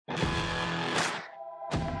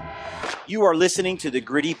You are listening to the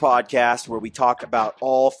Gritty Podcast, where we talk about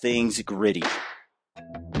all things gritty.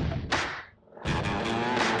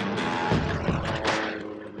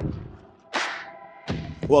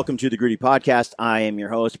 Welcome to the Gritty Podcast. I am your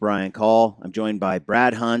host, Brian Call. I'm joined by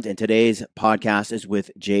Brad Hunt, and today's podcast is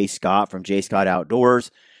with Jay Scott from Jay Scott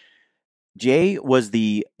Outdoors. Jay was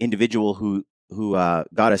the individual who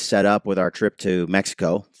got us set up with our trip to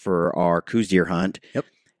Mexico for our COUES deer hunt. Yep.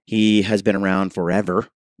 He has been around forever,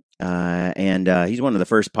 and he's one of the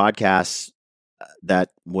first podcasts that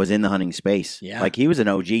was in the hunting space. Yeah. Like, he was an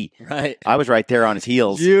OG. Right. I was right there on his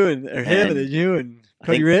heels. You and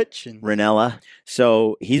Cody Rich and Ranella.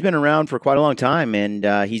 So he's been around for quite a long time,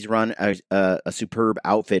 and he's run a superb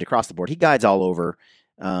outfit across the board. He guides all over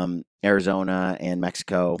Arizona and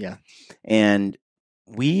Mexico. Yeah. And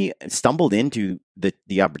we stumbled into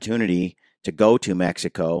the opportunity to go to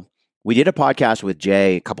Mexico. We did a podcast with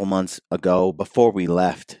Jay a couple months ago before we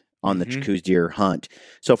left on the COUES deer hunt.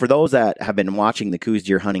 So for those that have been watching the COUES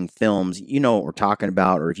deer hunting films, you know what we're talking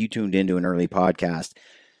about, or if you tuned into an early podcast.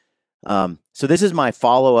 So this is my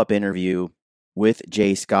follow-up interview with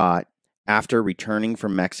Jay Scott after returning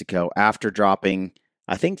from Mexico, after dropping,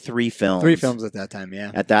 I think, 3 films. 3 films at that time,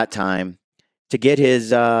 yeah. At that time, to get his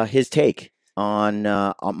take on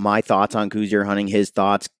my thoughts on COUES deer hunting, his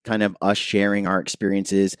thoughts, kind of us sharing our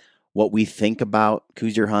experiences, what we think about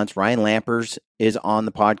COUES deer hunts. Ryan Lampers is on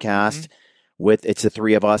the podcast it's the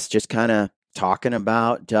 3 of us just kind of talking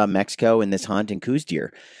about Mexico and this hunt and COUES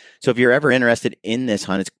deer. So if you're ever interested in this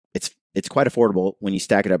hunt, it's quite affordable when you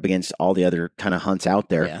stack it up against all the other kind of hunts out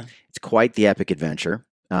there. Yeah. It's quite the epic adventure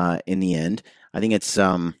in the end. I think it's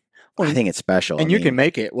I think it's special. And you can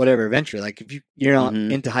make it whatever adventure. Like if you're not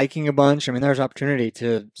into hiking a bunch, I mean, there's opportunity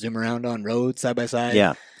to zoom around on roads side by side.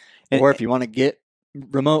 Yeah. Or if you want to get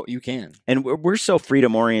remote, you can. And we're so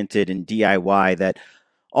freedom oriented in DIY that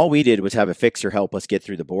all we did was have a fixer help us get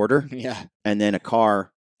through the border. Yeah. And then a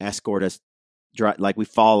car escort us. Like, we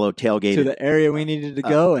followed, tailgated to the area we needed to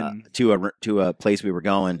go and to a place we were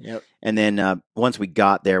going. Yep. And then once we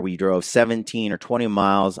got there, we drove 17 or 20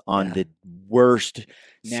 miles on the worst,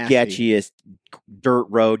 sketchiest dirt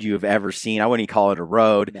road you have ever seen. I wouldn't even call it a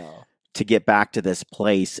road to get back to this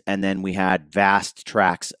place. And then we had vast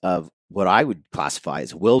tracts of what I would classify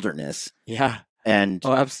as wilderness. Yeah. And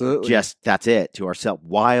absolutely. Just that's it to ourselves.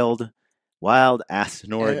 Wild ass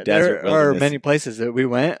Sonora desert. There are many places that we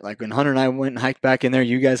went. Like when Hunter and I went and hiked back in there,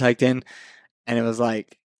 you guys hiked in, and it was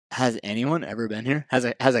like, has anyone ever been here? Has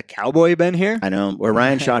a cowboy been here? I know where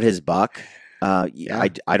Ryan shot his buck. I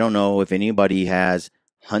don't know if anybody has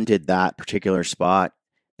hunted that particular spot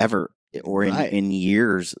ever or in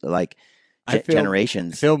years, like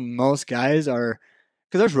generations. I feel most guys are,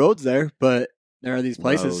 because there's roads there, but there are these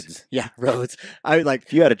places. Roads. Yeah, roads. I like.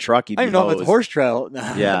 If you had a truck, you'd be hosed. I don't know if it's a horse trail.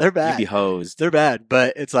 Yeah, they're bad. You'd be hosed. They're bad,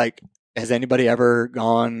 but it's like, has anybody ever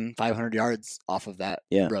gone 500 yards off of that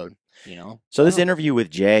road? You know. So this interview with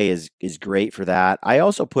Jay is great for that. I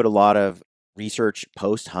also put a lot of research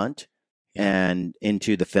post hunt and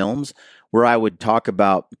into the films where I would talk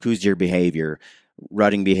about COUES deer behavior,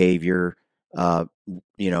 rutting behavior,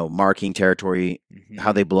 marking territory,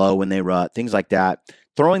 how they blow when they rut, things like that.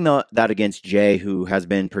 Throwing that against Jay, who has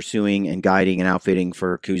been pursuing and guiding and outfitting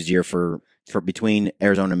for COUES deer for between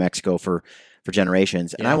Arizona and Mexico for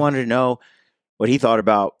generations. And I wanted to know what he thought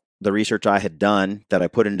about the research I had done that I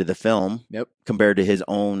put into the film compared to his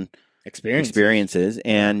own experiences.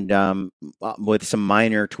 And with some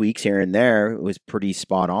minor tweaks here and there, it was pretty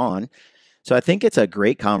spot on. So I think it's a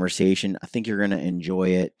great conversation. I think you're going to enjoy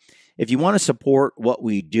it. If you want to support what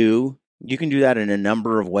we do, you can do that in a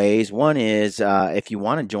number of ways. One is if you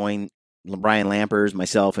want to join Brian Lampers,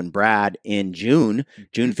 myself, and Brad in June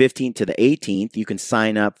 15th to the 18th, you can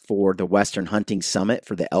sign up for the Western Hunting Summit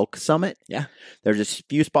for the Elk Summit. Yeah. There's a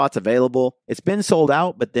few spots available. It's been sold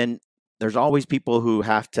out, but then there's always people who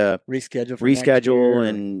have to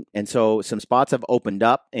reschedule and so some spots have opened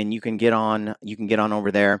up, and you can get on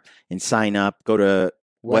over there and sign up. Go to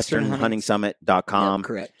westernhuntingsummit.com.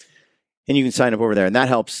 Correct. And you can sign up over there, and that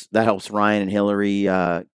helps Ryan and Hillary.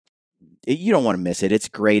 You don't want to miss it. It's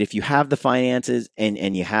great if you have the finances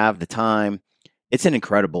and you have the time. It's an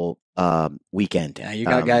incredible weekend. Yeah, you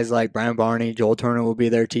got guys like Brian Barney, Joel Turner will be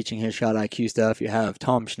there teaching his shot IQ stuff. You have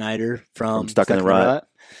Tom Schneider from Stuck in the Rut.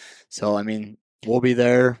 So I mean, we'll be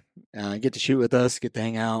there. Get to shoot with us, get to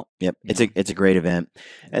hang out. Yep, it's a great event.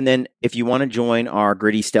 And then if you want to join our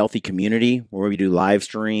Gritty Stealthy community where we do live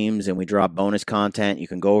streams and we drop bonus content, you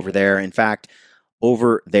can go over there. In fact,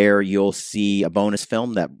 over there you'll see a bonus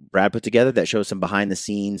film that Brad put together that shows some behind the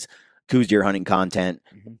scenes KUIU deer hunting content,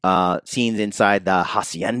 scenes inside the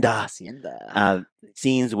hacienda,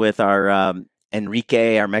 scenes with our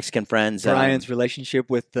Enrique, our Mexican friends. Brian's relationship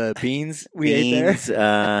with the beans we ate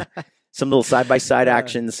there. Some little side-by-side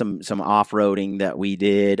action, some off-roading that we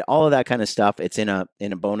did, all of that kind of stuff. It's in a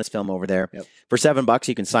bonus film over there. Yep. For $7,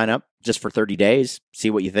 you can sign up just for 30 days, see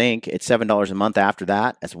what you think. It's $7 a month after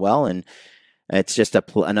that as well, and it's just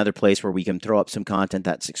another place where we can throw up some content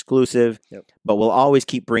that's exclusive. Yep. But we'll always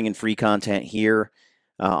keep bringing free content here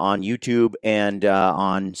on YouTube and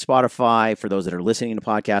on Spotify for those that are listening to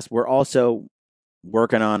podcasts. We're also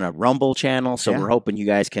working on a Rumble channel, so we're hoping you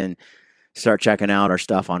guys can start checking out our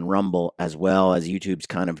stuff on Rumble as well, as YouTube's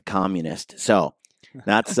kind of communist. So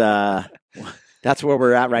that's where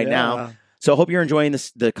we're at right now. So I hope you're enjoying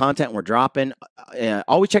the content we're dropping.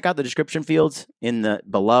 Always check out the description fields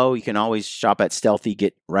below. You can always shop at Stealthy,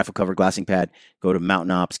 get rifle cover glassing pad, go to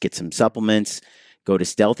Mountain Ops, get some supplements, go to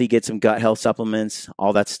Stealthy, get some gut health supplements.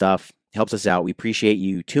 All that stuff helps us out. We appreciate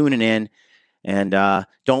you tuning in. And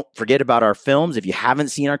don't forget about our films. If you haven't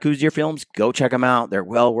seen our KUIU deer films, go check them out. They're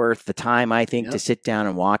well worth the time, I think, to sit down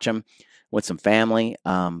and watch them with some family.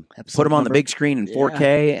 Put them on the big screen in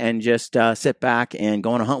 4K and just sit back and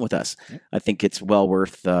go on a hunt with us. I think it's well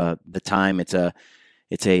worth the time. I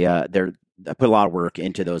put a lot of work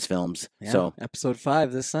into those films. So episode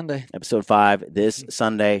 5 this Sunday. Episode 5 this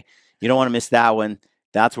Sunday. You don't want to miss that one.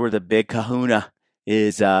 That's where the big kahuna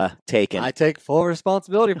is taken. I take full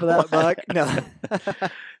responsibility for that, Buck. No.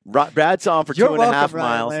 Brad saw him for 2.5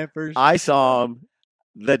 miles. Lampers. I saw him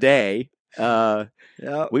the day. We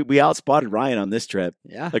outspotted Ryan on this trip.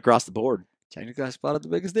 Across the board. Technically, I spotted the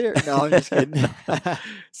biggest deer. No, I'm just kidding.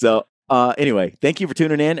 So anyway, thank you for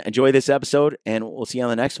tuning in. Enjoy this episode, and we'll see you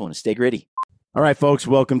on the next one. Stay gritty. All right, folks,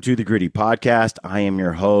 welcome to the Gritty Podcast. I am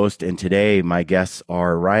your host, and today my guests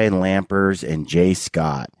are Ryan Lampers and Jay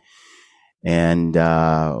Scott. And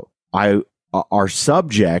our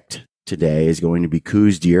subject today is going to be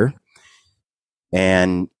KUIU deer,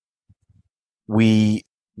 and we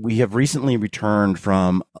have recently returned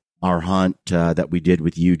from our hunt that we did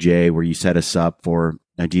with you, Jay, where you set us up for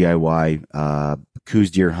a DIY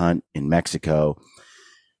KUIU deer hunt in Mexico.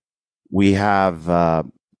 We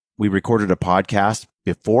recorded a podcast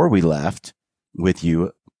before we left with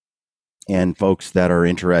you, and folks that are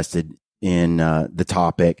interested in the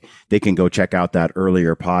topic, they can go check out that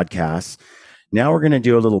earlier podcast. Now we're going to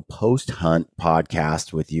do a little post-hunt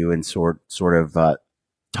podcast with you and sort of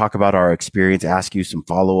talk about our experience, ask you some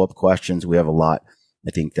follow-up questions. We have a lot,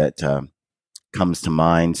 I think, that comes to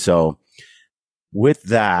mind. So with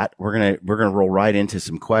that, we're gonna roll right into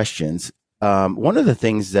some questions. One of the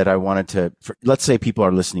things that I wanted let's say people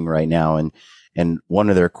are listening right now, and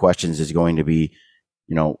one of their questions is going to be,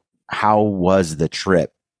 how was the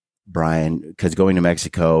trip, Brian? Because going to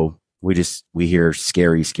Mexico, we hear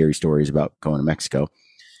scary stories about going to Mexico.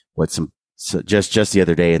 Just the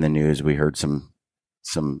other day in the news, we heard some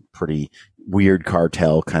pretty weird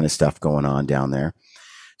cartel kind of stuff going on down there.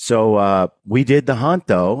 So we did the hunt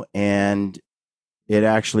though, and it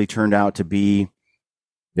actually turned out to be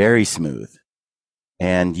very smooth.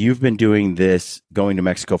 And you've been doing this, going to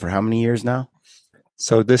Mexico, for how many years now?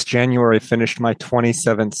 So this January finished my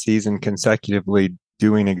 27th season consecutively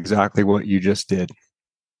doing exactly what you just did.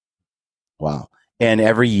 Wow. And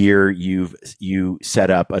every year you set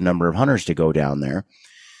up a number of hunters to go down there.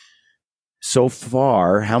 So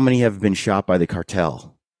far, how many have been shot by the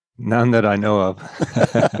cartel? None that I know of.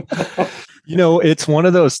 It's one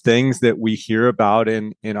of those things that we hear about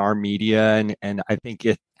in our media, and I think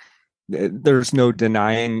there's no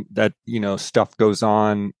denying that, stuff goes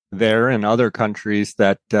on there in other countries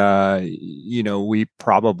that, we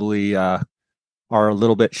probably are a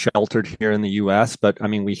little bit sheltered here in the U.S. But I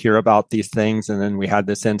mean, we hear about these things, and then we had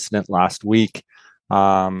this incident last week.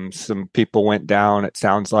 Some people went down, it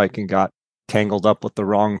sounds like, and got tangled up with the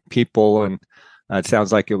wrong people. And it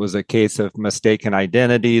sounds like it was a case of mistaken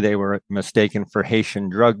identity. They were mistaken for Haitian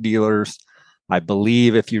drug dealers. I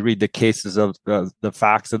believe if you read the cases of the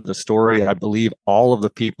facts of the story, I believe all of the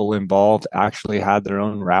people involved actually had their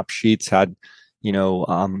own rap sheets, had,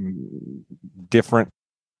 different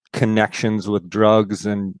connections with drugs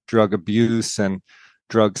and drug abuse and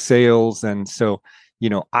drug sales. And so,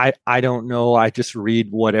 I don't know. I just read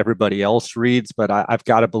what everybody else reads, but I've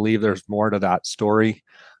got to believe there's more to that story.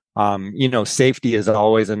 Safety is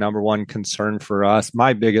always a number one concern for us.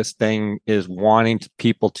 My biggest thing is wanting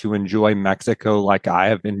people to enjoy Mexico like I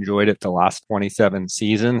have enjoyed it the last 27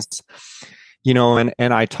 seasons. And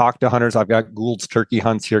I talk to hunters. I've got Gould's turkey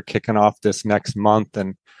hunts here kicking off this next month.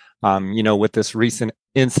 And, with this recent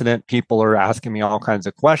incident, people are asking me all kinds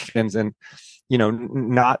of questions. And,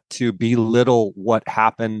 not to belittle what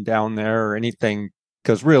happened down there or anything,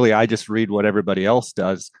 because really I just read what everybody else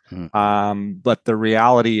does. But the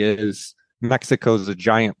reality is Mexico's a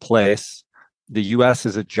giant place. The U.S.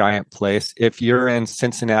 is a giant place. If you're in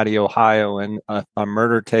Cincinnati, Ohio, and a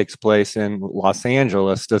murder takes place in Los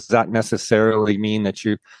Angeles, does that necessarily mean that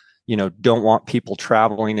you don't want people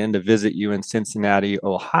traveling in to visit you in Cincinnati,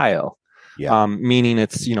 Ohio? Yeah. Meaning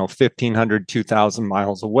it's 1,500, 2,000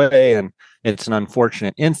 miles away, and it's an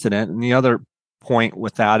unfortunate incident. And the other point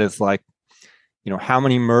with that is like, how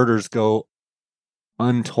many murders go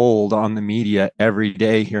untold on the media every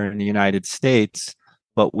day here in the United States,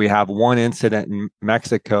 but we have one incident in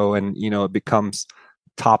Mexico, and it becomes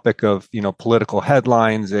topic of political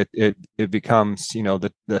headlines. It becomes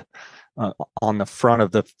the on the front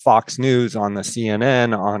of the Fox News, on the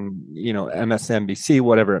CNN, on MSNBC,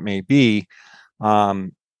 whatever it may be.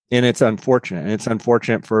 And it's unfortunate. And it's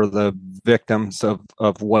unfortunate for the victims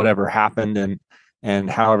of whatever happened and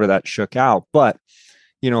however that shook out. But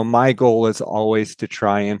my goal is always to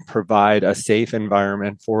try and provide a safe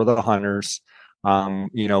environment for the hunters.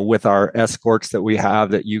 With our escorts that we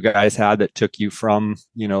have, that you guys had, that took you from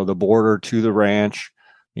the border to the ranch.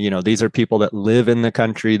 These are people that live in the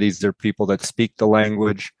country. These are people that speak the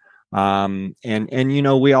language. And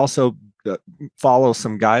we also follow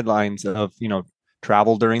some guidelines of,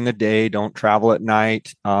 travel during the day, don't travel at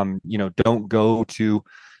night. Don't go to,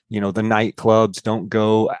 the nightclubs, don't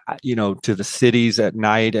go, to the cities at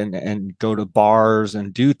night and go to bars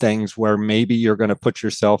and do things where maybe you're going to put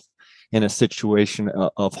yourself in a situation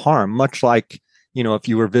of harm. Much like, if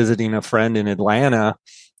you were visiting a friend in Atlanta,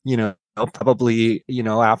 probably,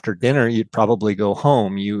 after dinner, you'd probably go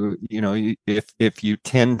home. If you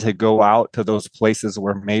tend to go out to those places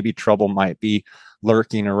where maybe trouble might be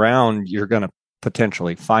lurking around, you're going to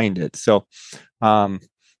potentially find it. So,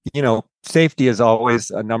 safety is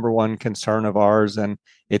always a number one concern of ours. And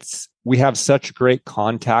we have such great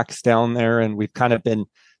contacts down there, and we've kind of been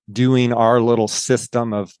doing our little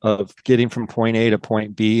system of getting from point A to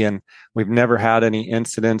point B, and we've never had any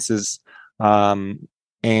incidences.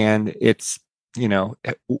 And it's,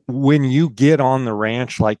 when you get on the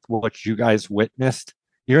ranch, like what you guys witnessed,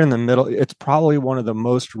 you're in the middle. It's probably one of the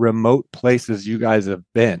most remote places you guys have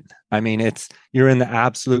been. I mean, you're in the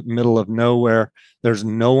absolute middle of nowhere. There's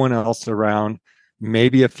no one else around,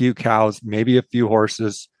 maybe a few cows, maybe a few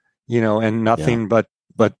horses, and nothing but,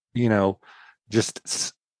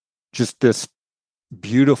 just this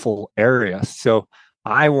beautiful area. So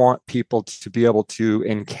I want people to be able to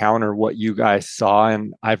encounter what you guys saw.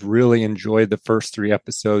 And I've really enjoyed the first 3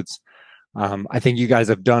 episodes. I think you guys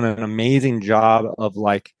have done an amazing job of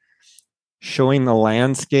like showing the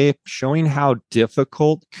landscape, showing how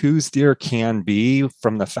difficult COUES deer can be,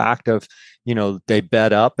 from the fact of, they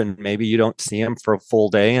bed up and maybe you don't see them for a full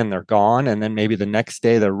day and they're gone. And then maybe the next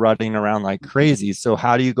day they're running around like crazy. So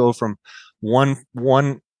how do you go from one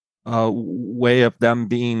way of them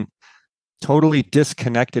being totally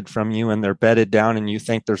disconnected from you and they're bedded down and you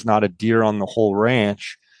think there's not a deer on the whole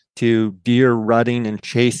ranch, to deer rutting and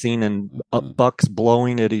chasing and bucks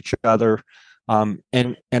blowing at each other?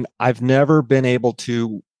 And I've never been able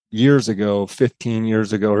to. Years ago, 15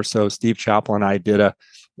 years ago or so, Steve Chappell and I did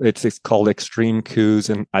it's called Extreme COUES.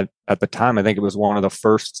 And at the time, I think it was one of the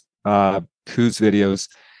first COUES videos.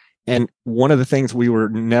 And one of the things we were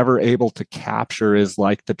never able to capture is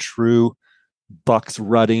like the true bucks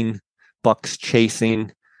rutting, bucks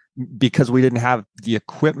chasing, because we didn't have the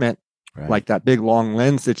equipment, right, like that big long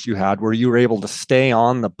lens that you had, where you were able to stay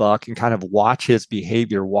on the buck and kind of watch his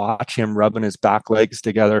behavior, watch him rubbing his back legs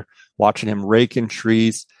together, watching him raking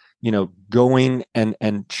trees, going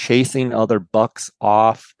and chasing other bucks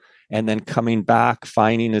off, and then coming back,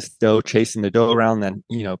 finding his doe, chasing the doe around. Then,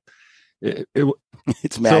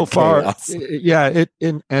 it's mad so far. Chaos. Yeah.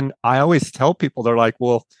 And I always tell people, they're like,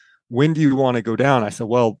 well, when do you want to go down? I said,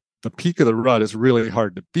 well, the peak of the rut is really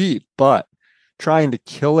hard to beat, but trying to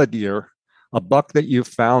kill a deer, a buck that you've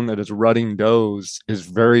found that is rutting does, is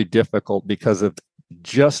very difficult, because of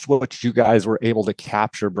just what you guys were able to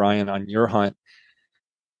capture, Brian, on your hunt,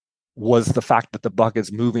 was the fact that the buck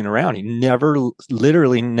is moving around. He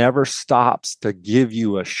literally never stops to give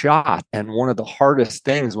you a shot. And one of the hardest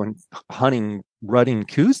things when hunting rutting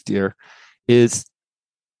COUES deer is,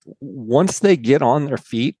 once they get on their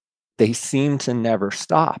feet, they seem to never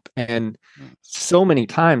stop. And so many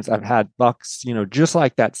times I've had bucks, just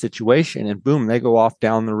like that situation, and boom, they go off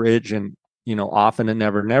down the ridge and, off in a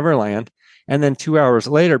never land. And then 2 hours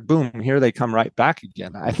later, boom, here they come right back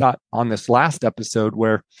again. I thought on this last episode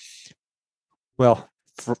where, well,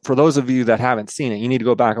 for those of you that haven't seen it, you need to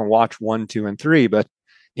go back and watch 1, 2, and 3. But,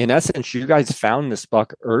 in essence, you guys found this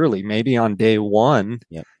buck early, maybe on day one,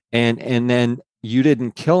 Yep. and then you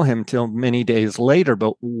didn't kill him till many days later.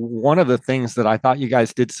 But one of the things that I thought you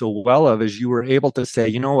guys did so well of is you were able to say,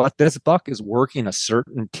 you know what, this buck is working a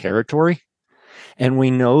certain territory, and we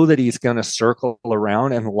know that he's going to circle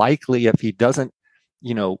around, and likely if he doesn't,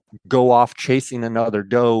 go off chasing another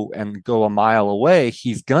doe and go a mile away,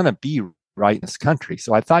 he's going to be right in this country.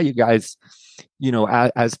 So I thought you guys,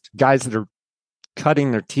 as guys that are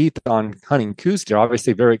cutting their teeth on hunting COUES deer,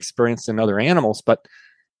 obviously very experienced in other animals, but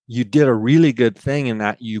you did a really good thing in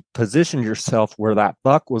that you positioned yourself where that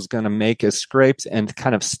buck was going to make his scrapes and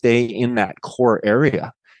kind of stay in that core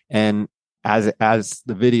area. And as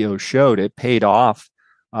the video showed, it paid off,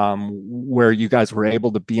 where you guys were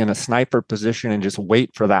able to be in a sniper position and just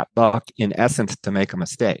wait for that buck, in essence, to make a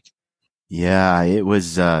mistake. Yeah, it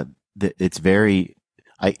was. It's very.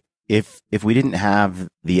 If we didn't have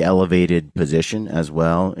the elevated position as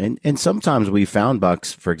well, and sometimes we found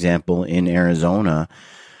bucks, for example, in Arizona,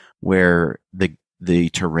 where the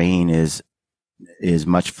terrain is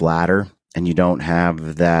much flatter, and you don't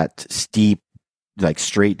have that steep, like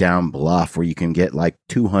straight down bluff where you can get like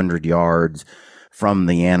 200 yards from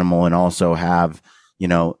the animal and also have,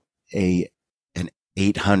 an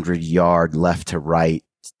 800 yard left to right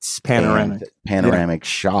panoramic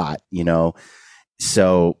shot,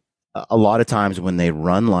 So a lot of times when they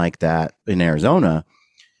run like that in Arizona,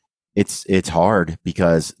 it's hard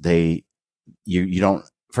because you don't,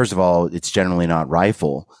 first of all, it's generally not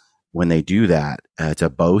rifle when they do that. It's a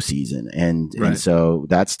bow season. And so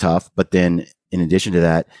that's tough. But then in addition to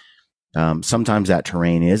that, sometimes that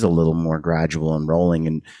terrain is a little more gradual and rolling.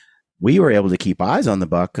 And we were able to keep eyes on the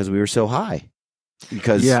buck because we were so high,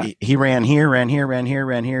 because he ran here, and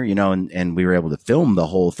we were able to film the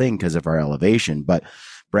whole thing because of our elevation. But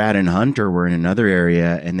Brad and Hunter were in another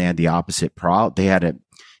area and they had the opposite they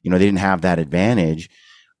didn't have that advantage.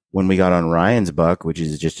 When we got on Ryan's buck, which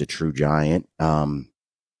is just a true giant,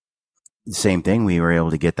 same thing. We were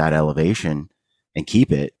able to get that elevation and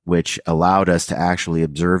keep it, which allowed us to actually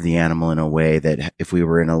observe the animal in a way that if we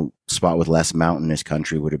were in a spot with less mountainous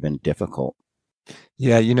country would have been difficult.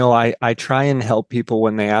 Yeah, I try and help people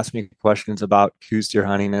when they ask me questions about COUES deer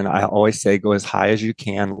hunting, and I always say go as high as you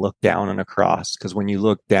can, look down and across, because when you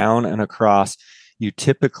look down and across, you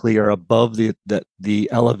typically are above the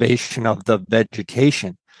elevation of the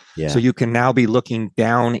vegetation. Yeah. So you can now be looking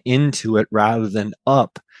down into it rather than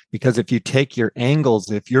up, because if you take your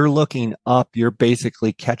angles, if you're looking up, you're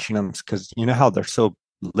basically catching them, because you know how they're so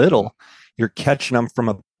little, you're catching them from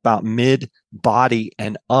about mid body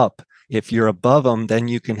and up. If you're above them, then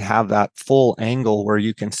you can have that full angle where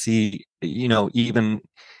you can see, even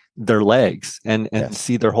their legs and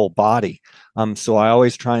see their whole body. So I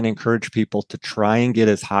always try and encourage people to try and get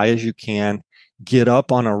as high as you can, get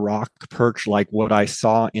up on a rock perch like what I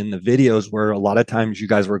saw in the videos, where a lot of times you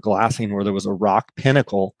guys were glassing where there was a rock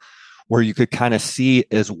pinnacle where you could kind of see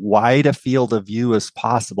as wide a field of view as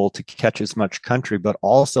possible to catch as much country, but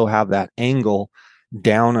also have that angle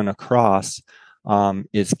down and across.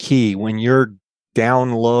 Is key. When you're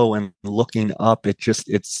down low and looking up,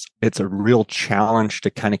 it's a real challenge to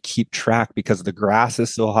kind of keep track because the grass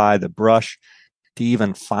is so high, the brush, to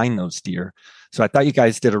even find those deer. So I thought you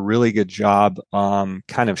guys did a really good job, kind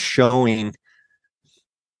of showing,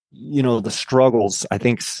 the struggles. I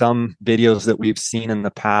think some videos that we've seen in the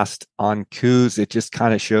past on COUES, it just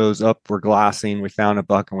kind of shows up, we're glassing, we found a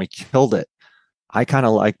buck and we killed it. I kind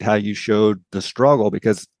of liked how you showed the struggle,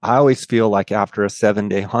 because I always feel like after a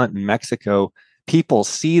 7-day hunt in Mexico, people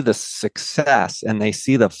see the success and they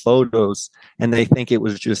see the photos and they think it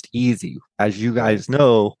was just easy. As you guys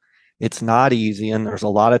know, it's not easy. And there's a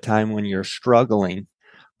lot of time when you're struggling.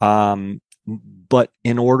 But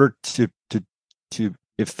in order to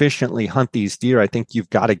efficiently hunt these deer, I think you've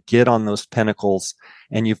got to get on those pinnacles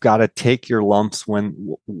and you've got to take your lumps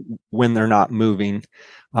when they're not moving.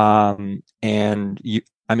 And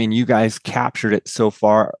you guys captured it so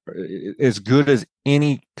far as good as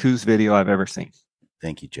any COUES video I've ever seen.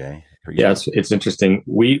 Thank you, Jay. Yeah, it's interesting.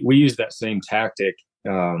 We use that same tactic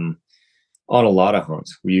on a lot of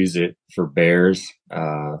hunts. We use it for bears,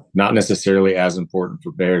 not necessarily as important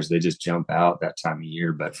for bears. They just jump out that time of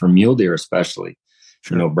year, but for mule deer especially.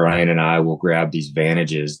 Sure. Brian and I will grab these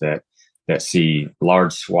vantages that see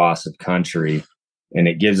large swaths of country, and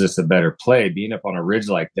it gives us a better play. Being up on a ridge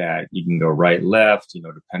like that, you can go right, left,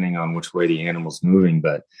 depending on which way the animal's moving.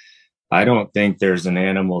 But I don't think there's an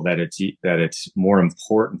animal that it's more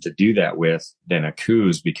important to do that with than a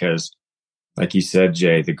COUES, because, like you said,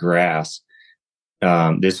 Jay, the grass.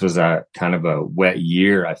 This was a kind of a wet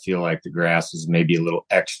year. I feel like the grass is maybe a little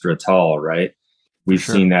extra tall, right? We've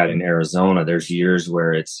sure. seen that in Arizona. There's years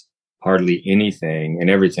where it's hardly anything and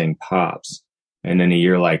everything pops. And then a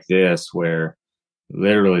year like this where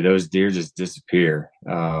literally those deer just disappear.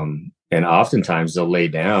 And oftentimes they'll lay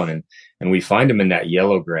down, and we find them in that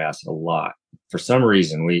yellow grass a lot. For some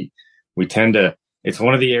reason, we tend to, it's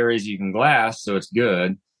one of the areas you can glass, so it's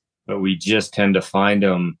good, but we just tend to find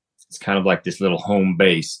them. It's kind of like this little home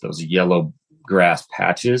base, those yellow grass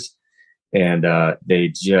patches, and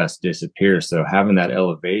they just disappear. So having that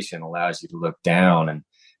elevation allows you to look down, and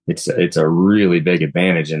it's a really big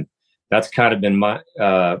advantage. And that's kind of been my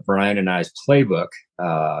Brian and I's playbook,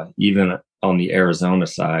 even on the Arizona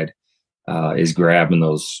side, is grabbing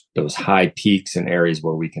those high peaks in areas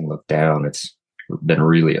where we can look down. It's been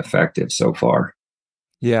really effective so far.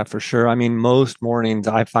 Yeah, for sure. I mean, most mornings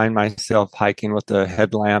I find myself hiking with a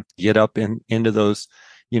headlamp, get up into those,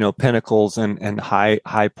 pinnacles and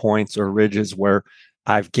high points or ridges where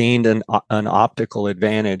I've gained an optical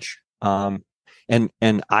advantage.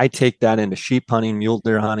 And I take that into sheep hunting, mule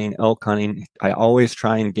deer hunting, elk hunting. I always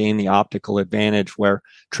try and gain the optical advantage where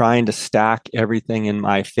trying to stack everything in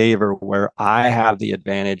my favor where I have the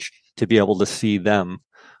advantage to be able to see them.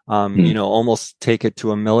 Almost take it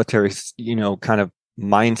to a military, kind of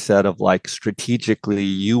mindset of like strategically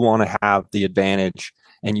you want to have the advantage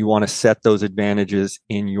and you want to set those advantages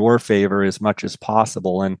in your favor as much as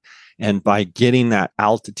possible. And by getting that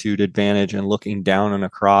altitude advantage and looking down and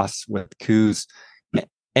across with COUES,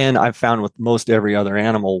 and I've found with most every other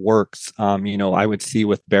animal works. I would see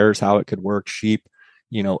with bears how it could work, sheep,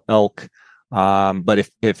 elk. But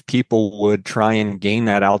if people would try and gain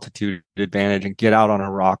that altitude advantage and get out on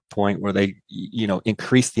a rock point where they,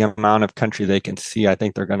 increase the amount of country they can see, I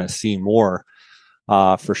think they're going to see more,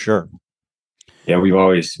 for sure. Yeah,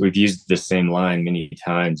 we've used the same line many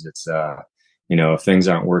times. It's if things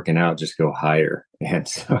aren't working out, just go higher, and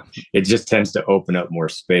so it just tends to open up more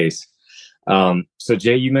space. So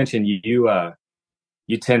Jay, you mentioned you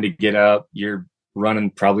tend to get up. You're running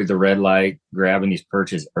probably the red light, grabbing these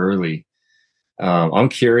perches early. I'm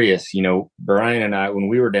curious, Brian and I, when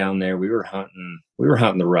we were down there, we were hunting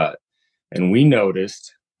the rut, and we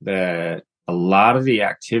noticed that a lot of the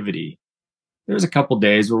activity, there was a couple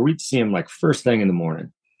days where we'd see them like first thing in the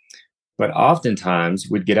morning, but oftentimes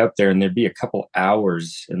we'd get up there and there'd be a couple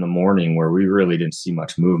hours in the morning where we really didn't see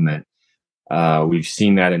much movement. We've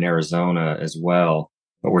seen that in Arizona as well,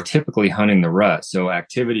 but we're typically hunting the rut. So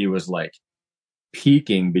activity was like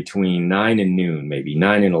peaking between 9 and noon, maybe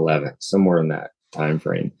 9 and 11, somewhere in that time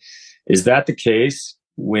frame. Is that the case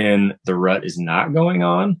when the rut is not going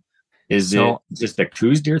on? Is it just a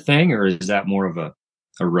COUES deer thing, or is that more of a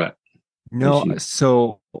rut No, issue?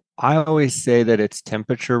 so I always say that it's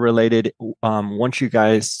temperature related. Once you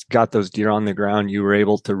guys got those deer on the ground, you were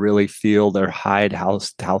able to really feel their hide, how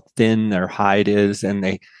thin their hide is, and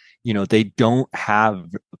they don't have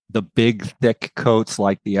the big thick coats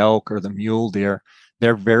like the elk or the mule deer.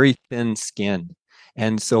 They're very thin skinned.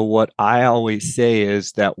 And so what I always say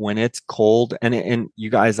is that when it's cold, and you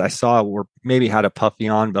guys I saw were maybe had a puffy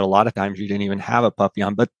on, but a lot of times you didn't even have a puffy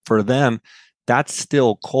on. But for them, that's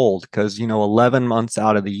still cold because 11 months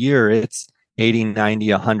out of the year it's 80,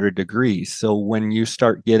 90, 100 degrees. So when you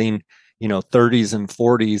start getting 30s and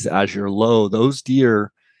 40s as your low, those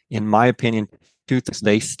deer, in my opinion, two things: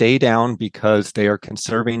 they stay down because they are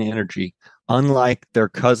conserving energy, unlike their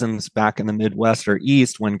cousins back in the Midwest or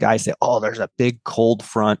East when guys say, oh, there's a big cold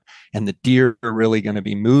front and the deer are really going to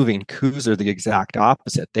be moving. COUES are the exact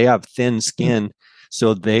opposite. They have thin skin,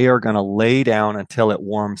 so they are going to lay down until it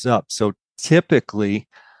warms up. So typically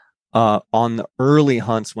on the early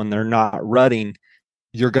hunts when they're not rutting,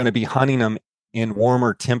 you're going to be hunting them in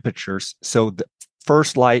warmer temperatures. So the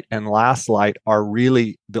first light and last light are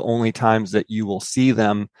really the only times that you will see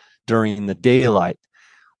them during the daylight.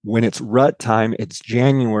 When it's rut time, it's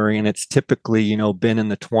January and it's typically, been in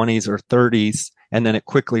the 20s or 30s, and then it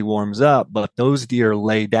quickly warms up. But those deer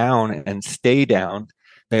lay down and stay down.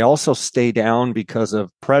 They also stay down because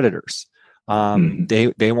of predators.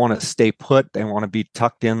 They want to stay put. They want to be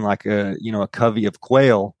tucked in like a covey of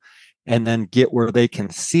quail, and then get where they can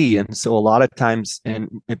see. And so a lot of times, and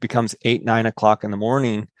it becomes 8, 9 o'clock in the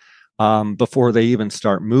morning before they even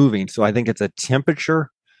start moving. So I think it's a temperature,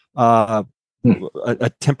 a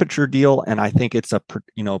temperature deal, and I think it's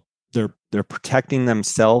they're protecting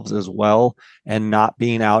themselves as well and not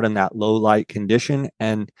being out in that low light condition.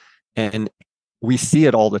 And we see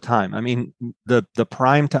it all the time. I mean, the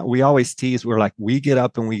prime time, we always tease, we get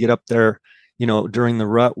up there, during the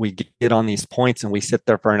rut, we get on these points and we sit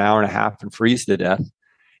there for an hour and a half and freeze to death.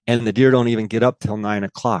 And the deer don't even get up till 9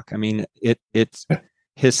 o'clock. I mean, it's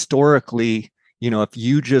historically, if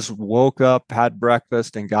you just woke up, had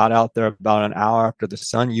breakfast, and got out there about an hour after the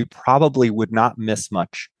sun, you probably would not miss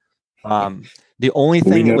much. The only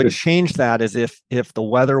thing that would change that is if the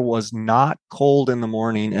weather was not cold in the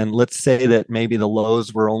morning, and let's say that maybe the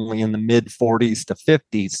lows were only in the mid 40s to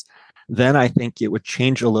 50s, then I think it would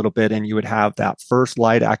change a little bit, and you would have that first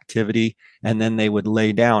light activity, and then they would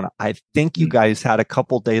lay down. I think you guys had a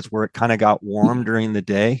couple days where it kind of got warm during the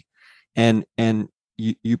day, and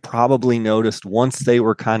you probably noticed once they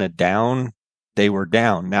were kind of down, they were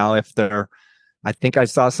down. Now, I think I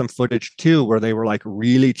saw some footage too where they were like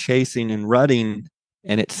really chasing and rutting,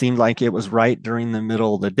 and it seemed like it was right during the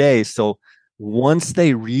middle of the day. So once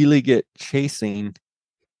they really get chasing,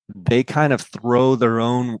 they kind of throw their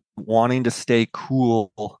own wanting to stay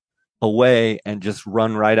cool away and just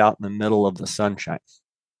run right out in the middle of the sunshine.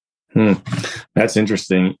 That's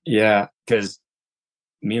interesting. Yeah, because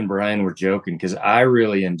me and Brian were joking because I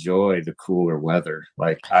really enjoy the cooler weather.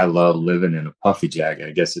 Like I love living in a puffy jacket.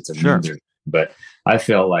 I guess it's a winter, but I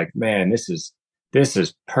felt like, man, this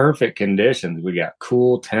is perfect conditions. We got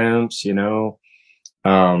cool temps, but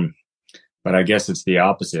I guess it's the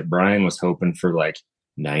opposite. Brian was hoping for like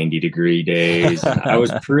 90-degree days. And I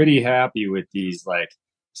was pretty happy with these like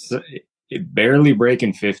barely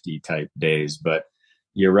breaking 50 type days, but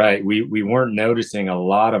you're right. We weren't noticing a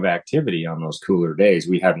lot of activity on those cooler days.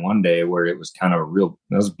 We had one day where it was kind of it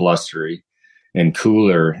was blustery and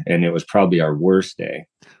cooler, and it was probably our worst day.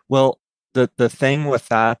 Well, the thing with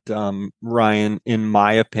that, Ryan, in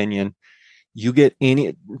my opinion,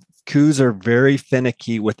 KUES are very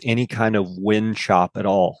finicky with any kind of wind chop at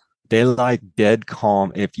all. They like dead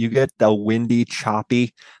calm. If you get the windy,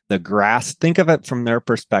 choppy, the grass, think of it from their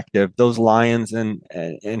perspective. Those lions and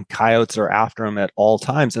coyotes are after them at all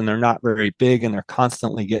times, and they're not very big, and they're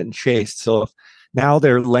constantly getting chased. So if now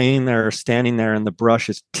they're laying there, or standing there, and the brush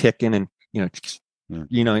is ticking, and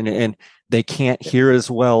and they can't hear as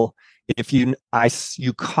well. If you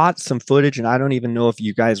caught some footage, and I don't even know if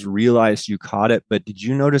you guys realized you caught it, but did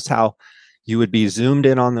you notice how you would be zoomed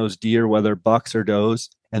in on those deer, whether bucks or does,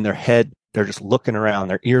 and their head, they're just looking around,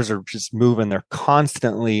 their ears are just moving, they're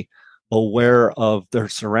constantly aware of their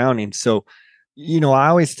surroundings. So, I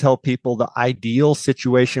always tell people the ideal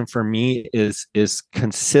situation for me is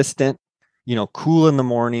consistent, cool in the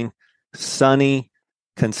morning, sunny,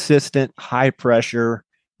 consistent, high pressure.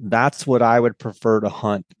 That's what I would prefer to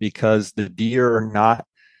hunt, because the deer are not,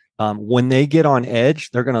 when they get on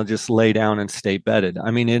edge, they're going to just lay down and stay bedded.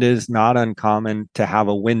 I mean, it is not uncommon to have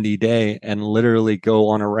a windy day and literally go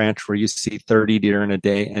on a ranch where you see 30 deer in a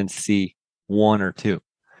day and see one or two.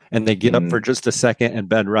 And they get up for just a second and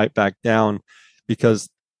bed right back down because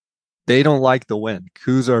they don't like the wind.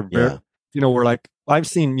 KUES are very, we're like, I've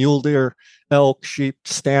seen mule deer, elk, sheep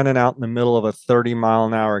standing out in the middle of a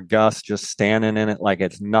 30-mile-an-hour gust, just standing in it like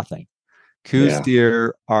it's nothing. KUES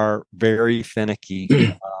deer are very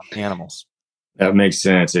finicky animals. That makes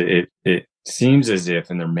sense. It seems as if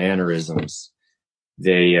in their mannerisms,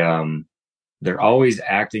 they're always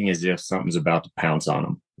acting as if something's about to pounce on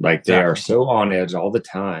them. Like they are so on edge all the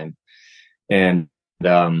time. And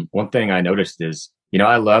one thing I noticed is,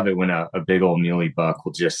 I love it when a big old muley buck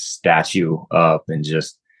will just statue up and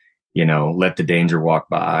just, let the danger walk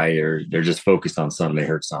by, or they're just focused on something, they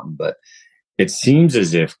heard something. But it seems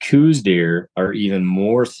as if KUES deer are even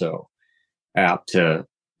more so apt to,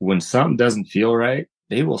 when something doesn't feel right,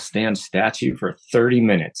 they will stand statue for 30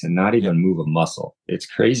 minutes and not even move a muscle. It's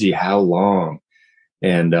crazy how long.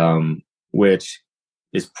 And which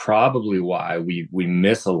is probably why we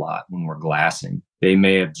miss a lot when we're glassing. They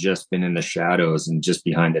may have just been in the shadows and just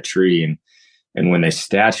behind a tree. And when they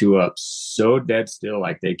statue up so dead still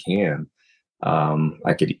like they can,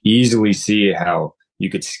 I could easily see how you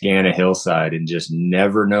could scan a hillside and just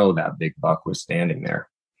never know that big buck was standing there.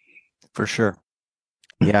 For sure.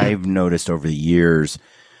 Yeah, I've noticed over the years,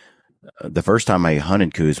 the first time I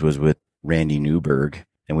hunted KUES was with Randy Newberg,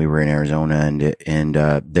 and we were in Arizona, and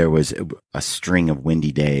there was a string of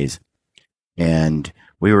windy days, and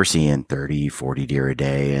we were seeing 30, 40 deer a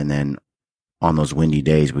day. And then on those windy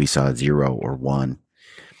days, we saw 0 or 1.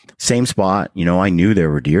 Same spot. I knew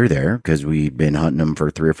there were deer there because we'd been hunting them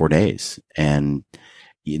for 3 or 4 days, and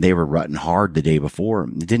they were rutting hard the day before.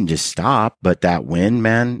 It didn't just stop, but that wind,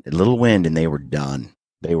 man, a little wind, and they were done.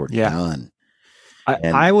 They were done.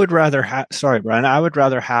 I would rather have, sorry, Brian, I would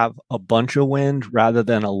rather have a bunch of wind rather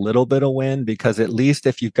than a little bit of wind, because at least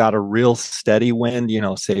if you've got a real steady wind,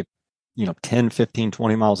 say, 10, 15,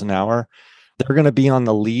 20 miles an hour, they're going to be on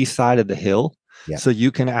the lee side of the hill. Yeah. So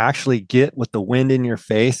you can actually get with the wind in your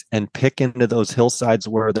face and pick into those hillsides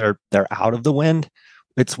where they're out of the wind.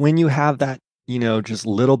 It's when you have that, just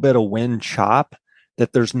little bit of wind chop,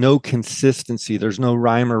 that there's no consistency. There's no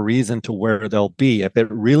rhyme or reason to where they'll be. If it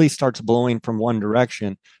really starts blowing from one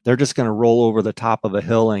direction, they're just going to roll over the top of a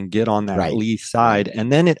hill and get on that lee side.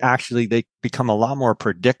 And then they become a lot more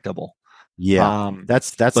predictable. Yeah,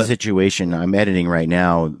 that's the situation. I'm editing right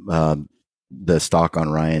now, the stock on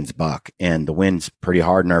Ryan's buck, and the wind's pretty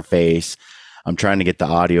hard in our face. I'm trying to get the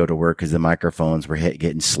audio to work because the microphones were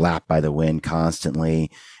getting slapped by the wind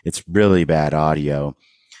constantly. It's really bad audio,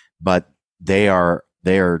 but they are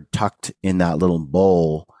tucked in that little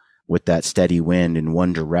bowl with that steady wind in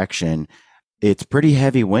one direction. It's pretty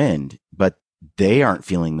heavy wind, but they aren't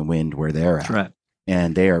feeling the wind where they're at. Right.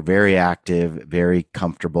 And they are very active, very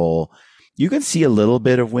comfortable. You can see a little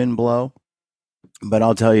bit of wind blow, but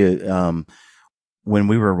I'll tell you, when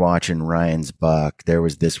we were watching Ryan's buck, there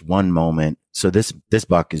was this one moment. So this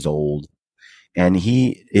buck is old and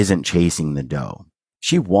he isn't chasing the doe.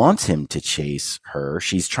 She wants him to chase her.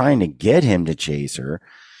 She's trying to get him to chase her,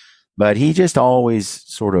 but he just always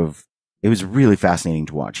sort of, it was really fascinating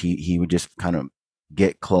to watch. He would just kind of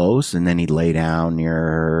get close and then he'd lay down near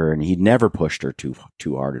her and he'd never pushed her too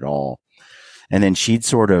hard at all. And then she'd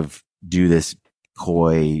sort of do this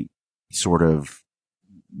coy sort of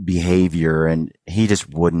behavior and he just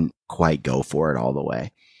wouldn't quite go for it all the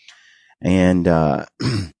way. And,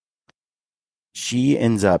 she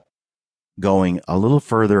ends up going a little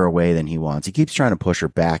further away than he wants. He keeps trying to push her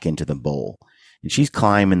back into the bowl and she's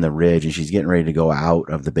climbing the ridge and she's getting ready to go out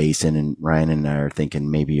of the basin. And Ryan and I are thinking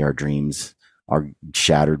maybe our dreams are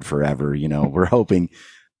shattered forever. We're hoping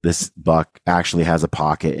this buck actually has a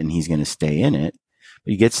pocket and he's going to stay in it.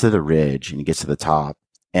 But he gets to the ridge and he gets to the top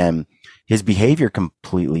and his behavior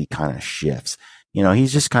completely kind of shifts.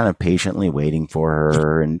 He's just kind of patiently waiting for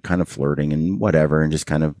her and kind of flirting and whatever and just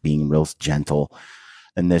kind of being real gentle.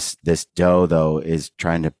 And this doe though is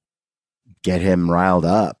trying to get him riled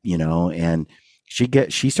up, and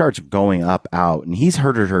she starts going up out and he's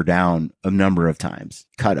herded her down a number of times,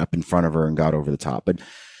 cut up in front of her and got over the top. But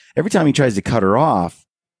every time he tries to cut her off,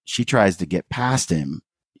 she tries to get past him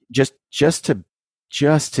just to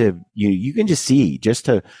you can just see, just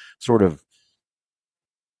to sort of,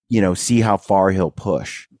 see how far he'll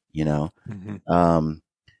push, Mm-hmm.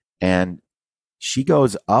 And she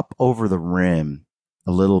goes up over the rim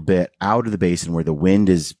a little bit out of the basin where the wind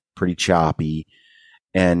is pretty choppy.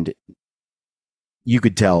 And you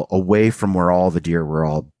could tell away from where all the deer were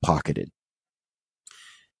all pocketed.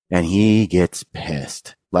 And he gets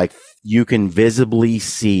pissed. Like you can visibly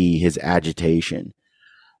see his agitation.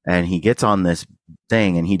 And he gets on this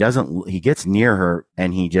thing and he gets near her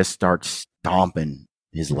and he just starts stomping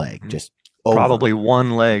his leg, just over. Probably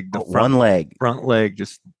one leg, front leg.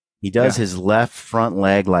 He does his left front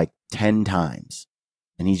leg like 10 times.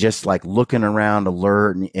 And he's just like looking around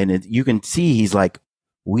alert. And you can see he's like,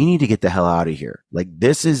 we need to get the hell out of here. Like,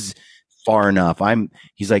 this is far enough.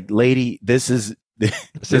 He's like, lady, this isn't going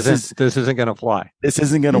to fly. This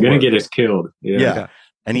isn't going to work. You're going to get us killed. Yeah.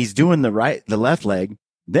 And he's doing the left leg.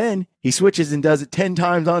 Then he switches and does it 10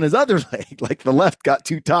 times on his other leg. Like the left got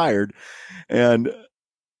too tired. And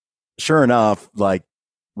sure enough, like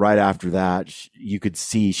right after that, you could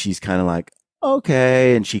see she's kind of like,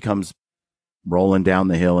 okay. And she comes rolling down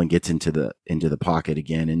the hill and gets into the pocket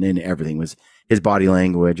again. And then everything was his body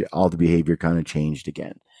language, all the behavior kind of changed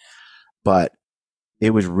again. But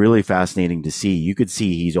it was really fascinating to see. You could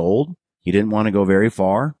see he's old. He didn't want to go very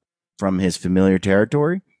far from his familiar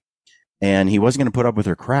territory. And he wasn't going to put up with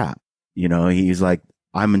her crap. He's like,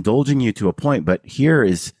 I'm indulging you to a point, but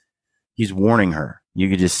he's warning her. You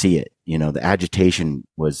could just see it. The agitation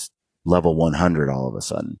was level 100 all of a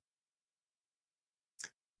sudden.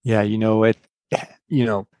 Yeah. You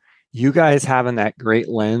guys having that great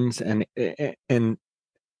lens and it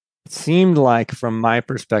seemed like, from my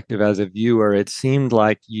perspective as a viewer, it seemed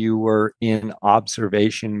like you were in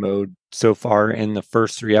observation mode so far in the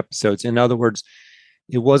first 3 episodes. In other words,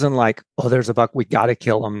 it wasn't like, oh, there's a buck, we got to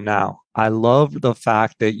kill him now. I love the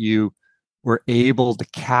fact that you were able to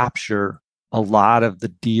capture a lot of the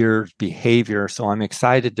deer's behavior. So I'm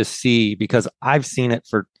excited to see, because I've seen it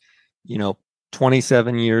for,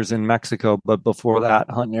 27 years in Mexico, but before that,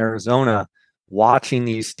 hunting Arizona, watching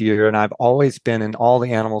these deer. And I've always been, in all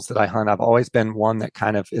the animals that I hunt, I've always been one that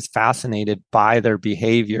kind of is fascinated by their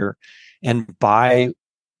behavior and by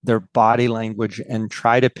their body language, and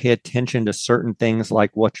try to pay attention to certain things like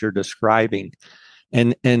what you're describing.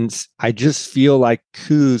 And I just feel like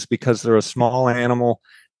COUES, because they're a small animal,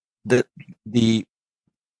 the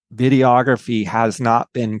videography has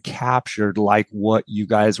not been captured like what you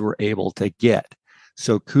guys were able to get.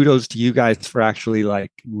 So kudos to you guys for actually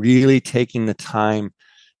like really taking the time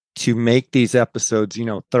to make these episodes,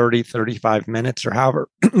 30, 35 minutes or however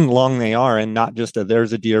long they are, and not just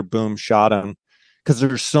there's a deer, boom, shot him, because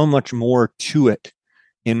there's so much more to it,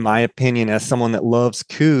 in my opinion, as someone that loves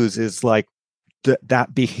COUES, is like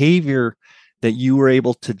that behavior that you were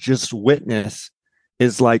able to just witness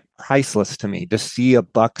is like priceless to me. To see a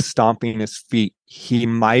buck stomping his feet, he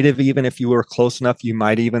might have, even if you were close enough, you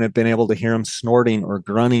might even have been able to hear him snorting or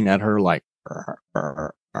grunting at her like,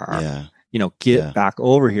 Yeah. Get back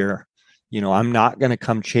over here. I'm not going to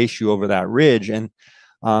come chase you over that ridge. And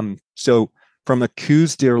so from a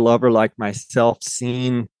COUES deer lover like myself,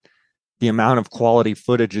 seeing the amount of quality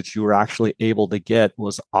footage that you were actually able to get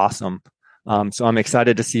was awesome. So I'm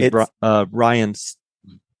excited to see Ryan's,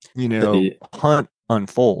 hunt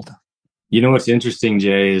unfold. What's interesting,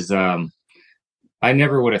 Jay, is I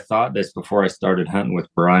never would have thought this before I started hunting with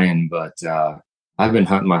Brian, but I've been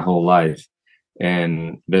hunting my whole life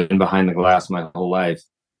and been behind the glass my whole life.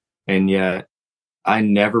 And yet I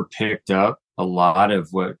never picked up a lot of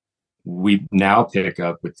what we now pick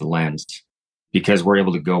up with the lens, because we're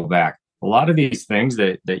able to go back. A lot of these things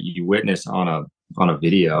that you witness on a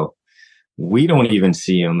video, we don't even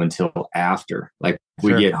see them until after. Like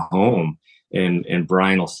we get home and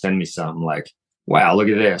Brian will send me something like, wow, look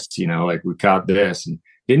at this, like we caught this and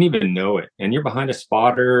didn't even know it. And you're behind a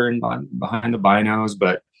spotter and behind the binos,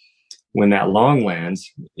 but when that long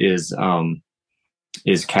lens is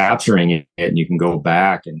capturing it, and you can go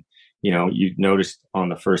back and, you noticed on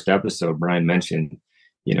the first episode, Brian mentioned,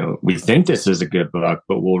 we think this is a good buck,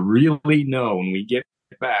 but we'll really know when we get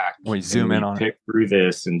back. We zoom in on pick through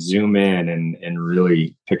this and zoom in and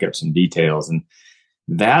really pick up some details. And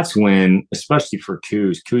that's when, especially for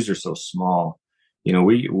COUES are so small.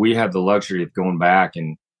 We have the luxury of going back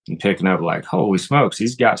and picking up like, holy smokes,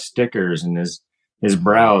 he's got stickers and his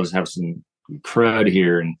brows have some crud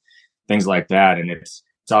here and things like that. And it's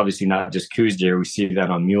obviously not just COUES deer. We see that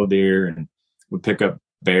on mule deer, and we pick up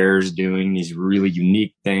bears doing these really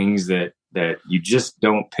unique things that you just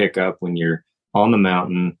don't pick up when you're on the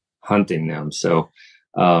mountain hunting them. So,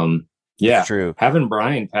 it's true. Having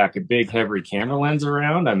Brian pack a big heavy camera lens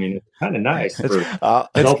around, I mean, it's kind of nice. It's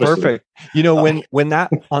perfect. When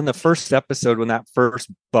that on the first episode, when that first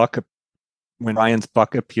buck, when Ryan's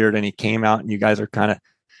buck appeared and he came out, and you guys are kind of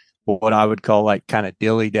what I would call like kind of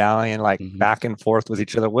dilly-dallying, like back and forth with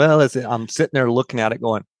each other. Well, I'm sitting there looking at it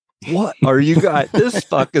going, what are you guys? This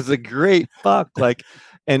buck is a great buck. Like,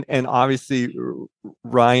 and obviously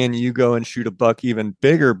Ryan, you go and shoot a buck even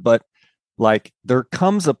bigger, but like there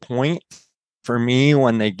comes a point for me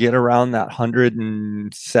when they get around that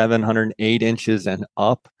 107, 108 inches and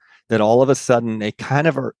up, that all of a sudden they kind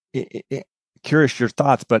of are curious your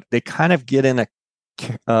thoughts, but they kind of get in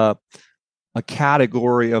a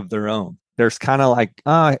category of their own. There's kind of like,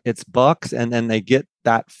 it's bucks. And then they get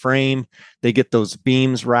that frame, they get those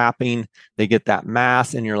beams wrapping, they get that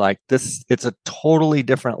mass. And you're like, it's a totally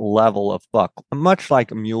different level of buck, much like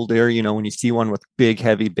a mule deer. When you see one with big,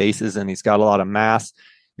 heavy bases and he's got a lot of mass,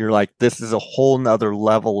 you're like, this is a whole nother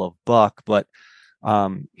level of buck. But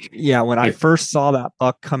when I first saw that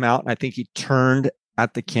buck come out, and I think he turned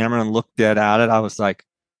at the camera and looked dead at it, I was like,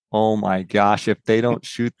 oh my gosh, if they don't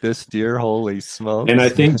shoot this deer, holy smokes. And I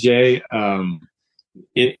think, Jay,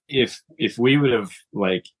 if we would have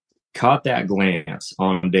like caught that glance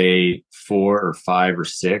on day 4 or 5 or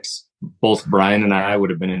 6, both Brian and I would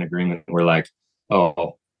have been in agreement. We're like,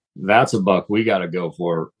 oh, that's a buck we got to go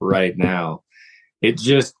for right now. It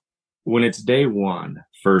just, when it's day 1,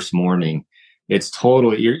 first morning, it's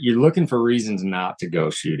totally, you're looking for reasons not to go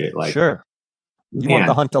shoot it. Like, sure. You want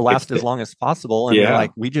the hunt to last as long as possible. And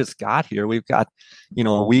like, we just got here. We've got,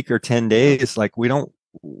 a week or 10 days. Like, we don't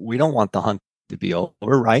want the hunt to be over.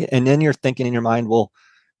 Right. And then you're thinking in your mind, well,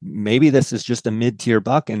 maybe this is just a mid-tier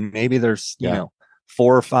buck, and maybe there's, 4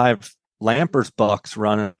 or 5 Lampers bucks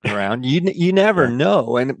running around. You never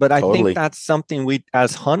know. But I think that's something we,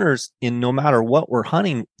 as hunters, in no matter what we're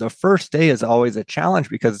hunting, the first day is always a challenge,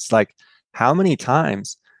 because it's like, how many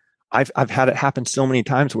times I've had it happen so many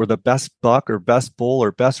times where the best buck or best bull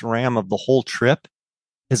or best ram of the whole trip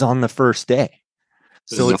is on the first day.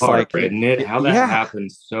 So it's like, isn't it? How that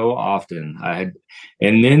happens so often.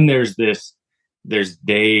 And then there's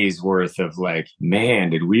days worth of like, man,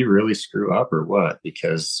 did we really screw up or what?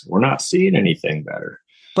 Because we're not seeing anything better.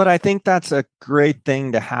 But I think that's a great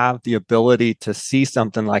thing to have the ability to see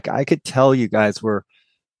something. Like, I could tell you guys where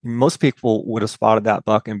most people would have spotted that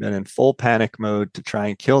buck and been in full panic mode to try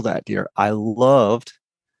and kill that deer. I loved,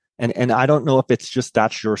 and I don't know if it's just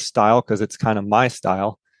that's your style, because it's kind of my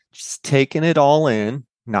style, just taking it all in,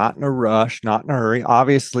 not in a rush, not in a hurry.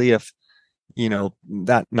 Obviously, if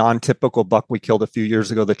that non-typical buck we killed a few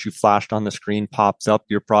years ago that you flashed on the screen pops up,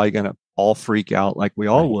 you're probably going to all freak out like we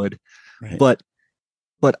all would. Right.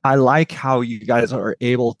 But I like how you guys are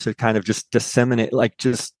able to kind of just disseminate, like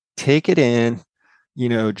just take it in,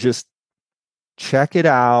 just check it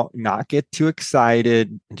out, not get too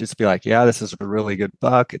excited, and just be like, yeah, this is a really good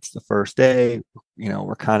buck. It's the first day,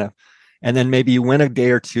 we're kind of, and then maybe you win a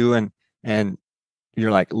day or two and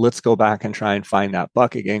you're like, let's go back and try and find that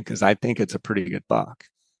buck again, because I think it's a pretty good buck.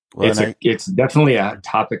 Well, it's definitely a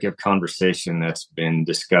topic of conversation that's been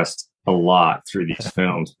discussed a lot through these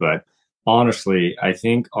films. But honestly, I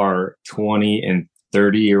think our 20 and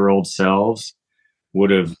 30-year-old selves would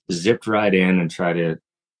have zipped right in and tried to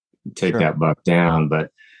take that buck down.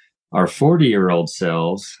 But our 40-year-old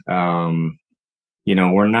selves,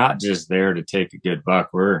 we're not just there to take a good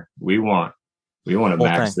buck. We want to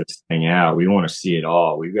max this thing out. We want to see it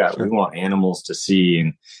all. We want animals to see,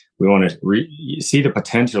 and we want to see the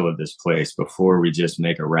potential of this place before we just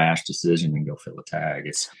make a rash decision and go fill a tag.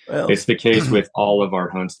 It's the case with all of our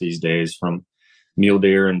hunts these days, from mule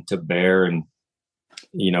deer and to bear. And,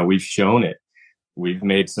 we've shown it. We've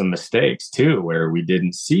made some mistakes too, where we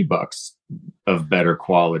didn't see bucks of better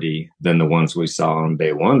quality than the ones we saw on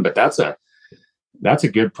day one. But that's a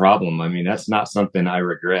good problem. I mean, that's not something I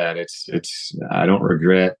regret. I don't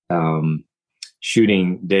regret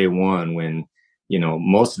shooting day one when,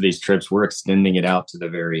 most of these trips we're extending it out to the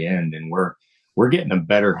very end, and we're getting a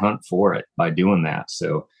better hunt for it by doing that.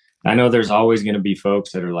 So I know there's always going to be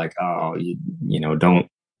folks that are like, oh,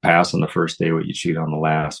 don't pass on the first day what you shoot on the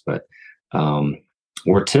last. But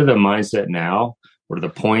we're to the mindset now, or the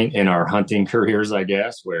point in our hunting careers, I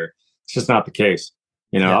guess, where it's just not the case.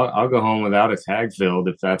 I'll go home without a tag filled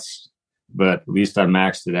but at least I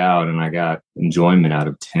maxed it out and I got enjoyment out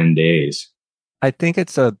of 10 days. I think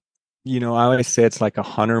it's I always say it's like a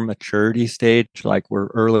hunter maturity stage. Like, we're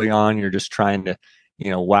early on, you're just trying to,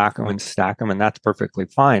 whack them and stack them, and that's perfectly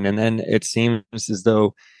fine. And then it seems as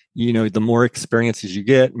though, the more experiences you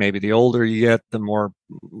get, maybe the older you get, the more,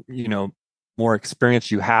 more experience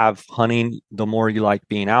you have hunting, the more you like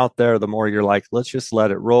being out there, the more you're like, let's just let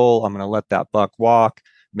it roll. I'm going to let that buck walk.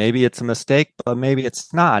 Maybe it's a mistake, but maybe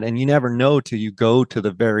it's not. And you never know till you go to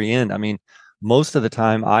the very end. I mean, most of the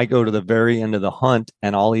time I go to the very end of the hunt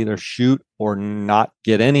and I'll either shoot or not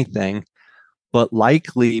get anything, but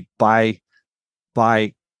likely by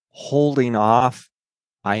holding off,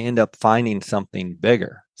 I end up finding something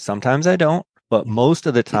bigger. Sometimes I don't, but most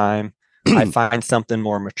of the time I find something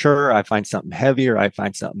more mature. I find something heavier. I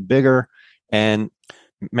find something bigger. And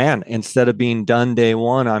man, instead of being done day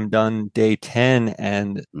one, I'm done day 10,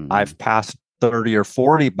 and I've passed 30 or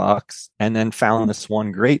 40 bucks and then found this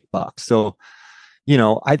one great buck. So,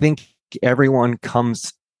 I think everyone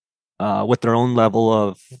comes with their own level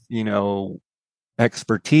of,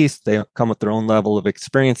 expertise. They come with their own level of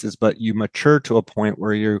experiences, but you mature to a point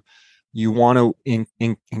where you want to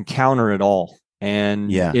encounter it all.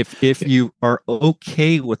 And if you are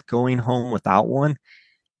okay with going home without one,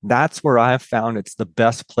 that's where I've found it's the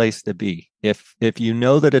best place to be. If you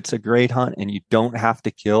know that it's a great hunt and you don't have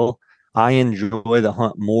to kill, I enjoy the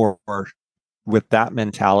hunt more with that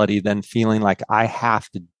mentality than feeling like I have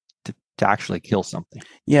to actually kill something.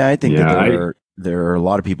 Yeah, I think that there are a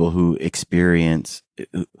lot of people who experience,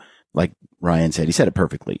 like Ryan said, he said it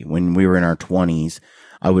perfectly. When we were in our 20s,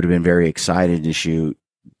 I would have been very excited to shoot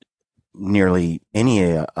nearly any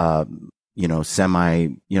semi,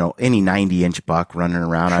 any 90-inch buck running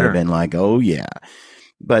around. I'd have been like, oh yeah.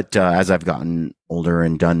 But as I've gotten older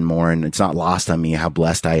and done more, and it's not lost on me how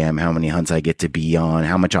blessed I am, how many hunts I get to be on,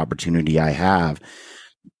 how much opportunity I have.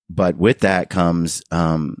 But with that comes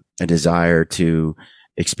a desire to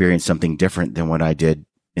experience something different than what I did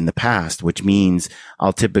in the past, which means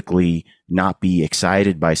I'll typically not be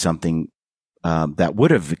excited by something that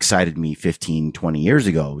would have excited me 15, 20 years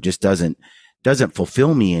ago. Just doesn't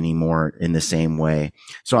fulfill me anymore in the same way.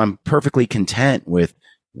 So I'm perfectly content with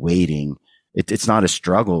waiting. It's not a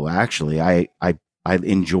struggle, actually. I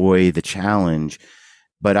enjoy the challenge,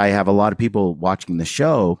 but I have a lot of people watching the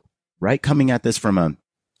show, right, coming at this from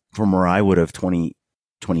where I would have 20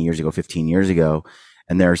 years ago, 15 years ago.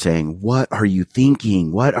 And they're saying, what are you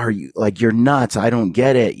thinking? What are you, like, you're nuts. I don't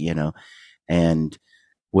get it, and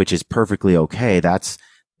which is perfectly okay.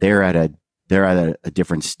 They're at a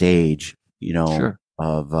different stage,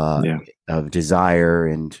 of desire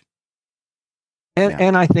and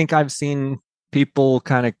I think I've seen people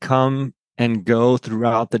kind of come and go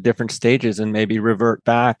throughout the different stages and maybe revert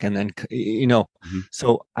back, and then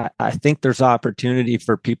so I think there's opportunity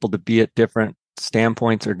for people to be at different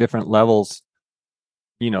standpoints or different levels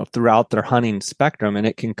throughout their hunting spectrum, and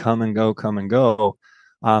it can come and go.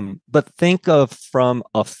 But think of from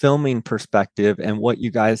a filming perspective and what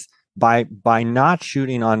you guys, by not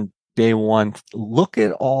shooting on day one, look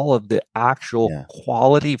at all of the actual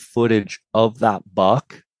quality footage of that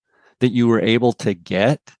buck that you were able to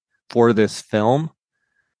get for this film.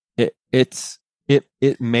 It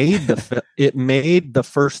made the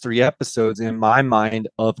first 3 episodes in my mind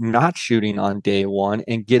of not shooting on day one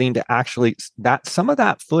and getting to actually some of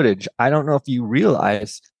that footage. I don't know if you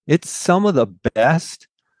realize it's some of the best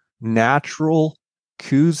natural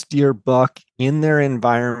COUES deer buck in their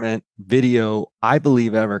environment video I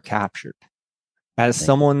believe ever captured. As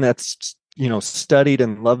someone that's studied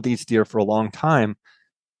and loved these deer for a long time,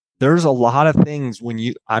 there's a lot of things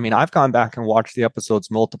I've gone back and watched the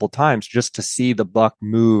episodes multiple times just to see the buck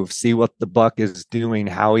move, see what the buck is doing,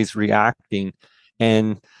 how he's reacting.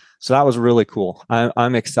 And so that was really cool.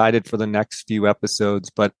 I'm excited for the next few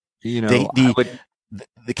episodes, but the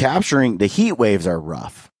capturing, the heat waves are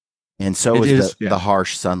rough. And so is the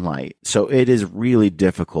harsh sunlight. So it is really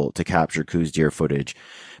difficult to capture COUES deer footage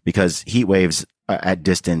because heat waves at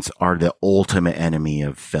distance are the ultimate enemy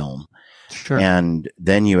of film. Sure. And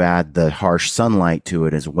then you add the harsh sunlight to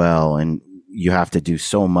it as well. And you have to do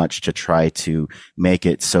so much to try to make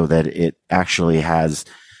it so that it actually has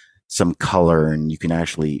some color and you can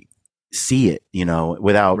actually see it,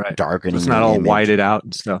 without darkening. It's not all whited out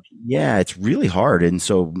and stuff. Yeah, it's really hard. And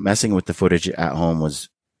so messing with the footage at home has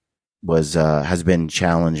been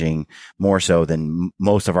challenging, more so than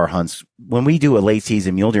most of our hunts. When we do a late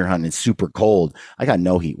season mule deer hunt and it's super cold, I got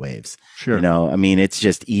no heat waves. Sure. It's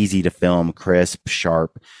just easy to film, crisp,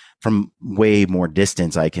 sharp. From way more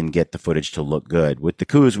distance, I can get the footage to look good. With the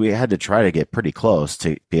COUES, we had to try to get pretty close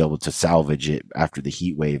to be able to salvage it after the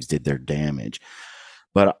heat waves did their damage.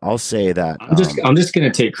 But I'll say that I'm just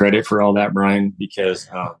going to take credit for all that, Brian, because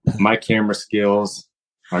my camera skills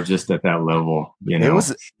are just at that level.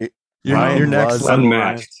 Ryan was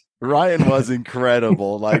unmatched. Ryan was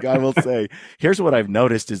incredible. Like I will say, here's what I've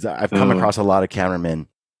noticed is that I've come across a lot of cameramen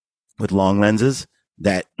with long lenses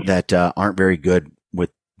that aren't very good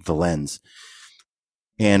with the lens.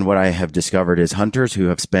 And what I have discovered is hunters who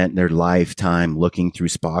have spent their lifetime looking through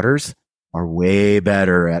spotters are way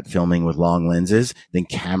better at filming with long lenses than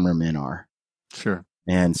cameramen are. Sure.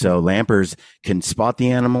 And so lampers can spot the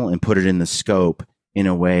animal and put it in the scope in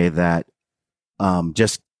a way that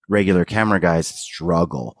just regular camera guys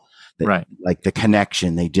struggle. Right. Like the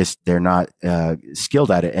connection, they're not skilled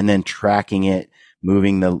at it. And then tracking it,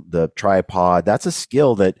 moving the tripod, that's a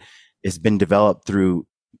skill that has been developed through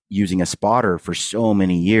using a spotter for so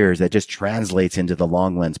many years that just translates into the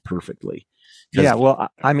long lens perfectly. Yeah, well,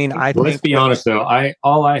 I think let's be honest though.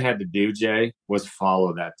 All I had to do, Jay, was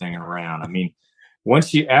follow that thing around.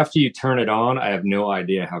 After you turn it on, I have no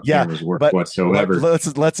idea how cameras work whatsoever.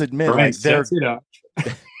 Let's admit, right, sets it up.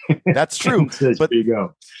 That's true. But you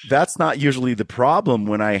go. That's not usually the problem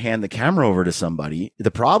when I hand the camera over to somebody.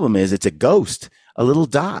 The problem is it's a ghost, a little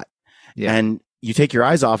dot. Yeah. And you take your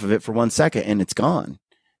eyes off of it for 1 second and it's gone.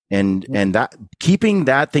 And that keeping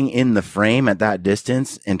that thing in the frame at that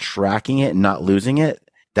distance and tracking it and not losing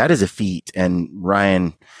it, that is a feat. And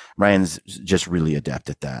Ryan's just really adept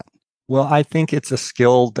at that. Well, I think it's a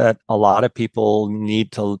skill that a lot of people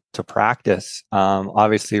need to practice.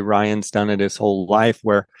 Obviously, Ryan's done it his whole life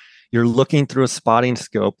where you're looking through a spotting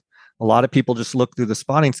scope. A lot of people just look through the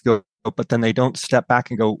spotting scope, but then they don't step back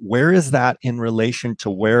and go, where is that in relation to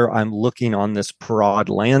where I'm looking on this broad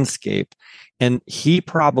landscape? And he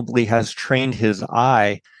probably has trained his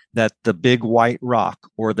eye that the big white rock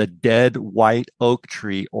or the dead white oak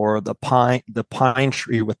tree or the pine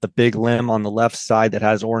tree with the big limb on the left side that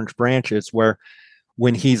has orange branches, where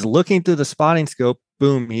when he's looking through the spotting scope,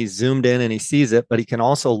 boom, he's zoomed in and he sees it, but he can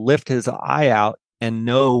also lift his eye out and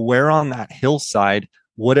know where on that hillside,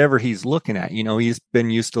 whatever he's looking at. He's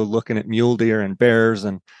been used to looking at mule deer and bears,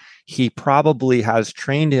 and he probably has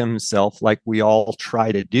trained himself like we all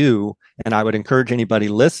try to do. And I would encourage anybody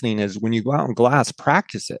listening is when you go out in glass,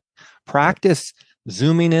 practice it. Practice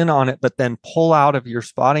zooming in on it, but then pull out of your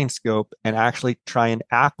spotting scope and actually try and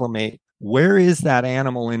acclimate. Where is that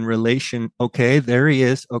animal in relation? Okay, there he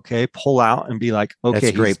is. Okay, pull out and be like, okay.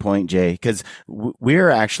 That's a great point, Jay, because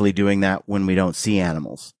we're actually doing that when we don't see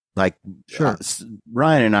animals. Like sure.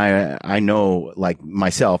 Ryan and I know, like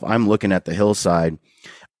myself, I'm looking at the hillside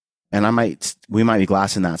and we might be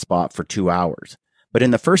glassing that spot for 2 hours. But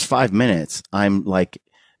in the first 5 minutes, I'm like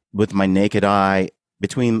with my naked eye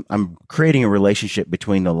I'm creating a relationship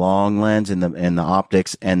between the long lens and the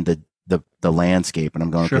optics and the landscape. And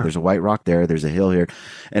I'm going, sure. Okay, there's a white rock there. There's a hill here.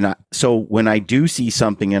 And so when I do see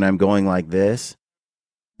something and I'm going like this,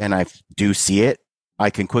 and I do see it, I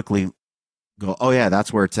can quickly go, oh yeah,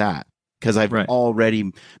 that's where it's at. Because I've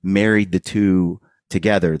already married the two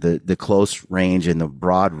together, the close range and the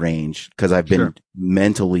broad range, because I've been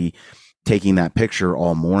mentally taking that picture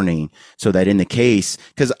all morning, so that in the case,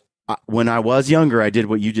 because when I was younger, I did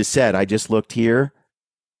what you just said. I just looked here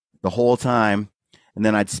the whole time, and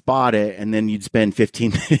then I'd spot it, and then you'd spend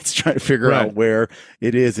 15 minutes trying to figure out where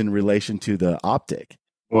it is in relation to the optic.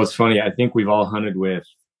 Well, it's funny. I think we've all hunted with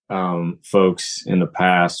folks in the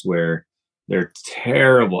past where they're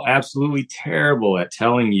terrible, absolutely terrible at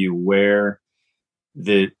telling you where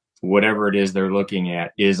whatever it is they're looking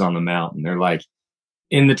at is on the mountain. They're like,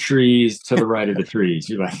 in the trees to the right of the trees.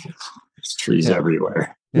 You're like, there's trees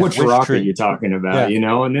everywhere. Yeah, which rock are you talking about? You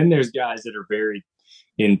know, and then there's guys that are very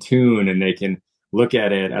in tune and they can look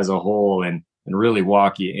at it as a whole and really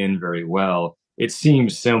walk you in very well. It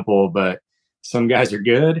seems simple, but some guys are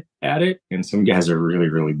good at it and some guys are really,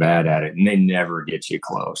 really bad at it, and they never get you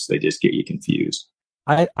close. They just get you confused.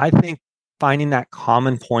 I think finding that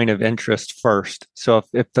common point of interest first. So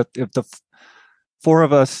if the four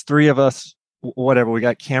of us, three of us, whatever, we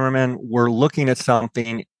got cameramen, we're looking at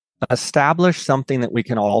something, establish something that we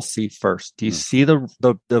can all see first. Do you see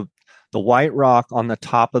the white rock on the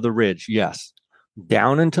top of the ridge? Yes.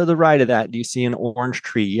 Down and to the right of that, do you see an orange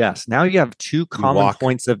tree? Yes. Now you have two common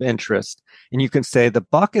points of interest, and you can say the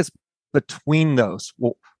buck is between those.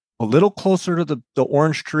 Well, a little closer to the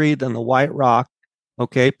orange tree than the white rock.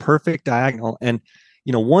 Okay, perfect diagonal. And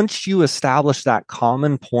you know, once you establish that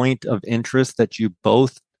common point of interest that you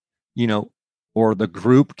both, you know, or the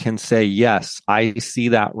group can say, yes, I see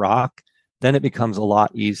that rock, then it becomes a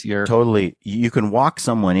lot easier. Totally. You can walk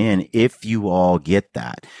someone in if you all get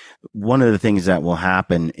that. One of the things that will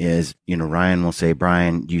happen is, you know, Ryan will say,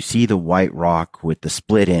 Brian, you see the white rock with the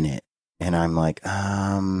split in it? And I'm like,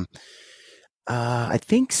 I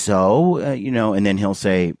think so, you know, and then he'll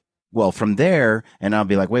say, well, from there, and I'll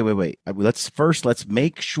be like, wait. Let's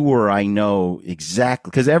make sure I know exactly,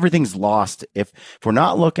 because everything's lost. If we're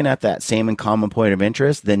not looking at that same and common point of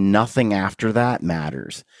interest, then nothing after that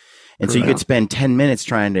matters. And so you could spend 10 minutes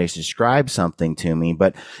trying to describe something to me,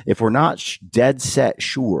 but if we're not dead set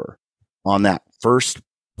sure on that first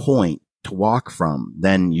point to walk from,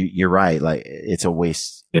 then you're right. Like it's a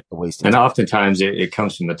waste. And oftentimes it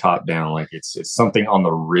comes from the top down. Like it's something on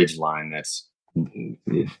the ridge line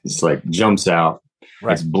it's like jumps out.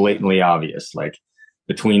 It's blatantly obvious. Like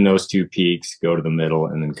between those two peaks, go to the middle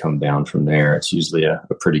and then come down from there. It's usually a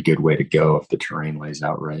pretty good way to go if the terrain lays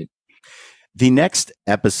out right. The next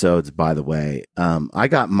episodes, by the way, I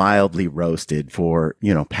got mildly roasted for,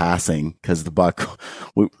 you know, passing, because the buck,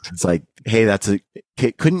 it's like, hey,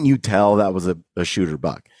 couldn't you tell that was a shooter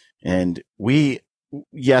buck? And we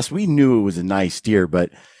knew it was a nice deer, but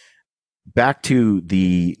back to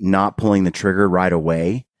the not pulling the trigger right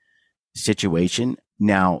away situation.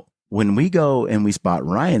 Now, when we go and we spot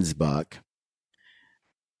Ryan's buck,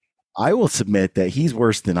 I will submit that he's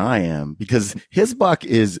worse than I am, because his buck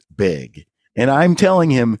is big. And I'm telling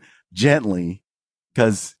him gently,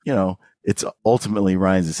 because, you know, it's ultimately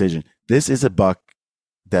Ryan's decision. This is a buck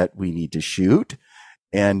that we need to shoot.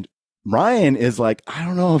 And Ryan is like, I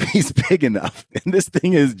don't know if he's big enough. And this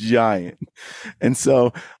thing is giant. And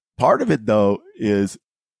so part of it, though, is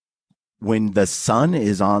when the sun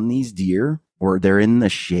is on these deer, or they're in the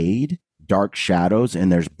shade, dark shadows,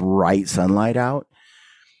 and there's bright sunlight out,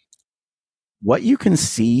 what you can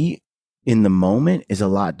see in the moment is a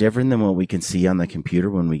lot different than what we can see on the computer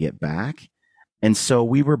when we get back. And so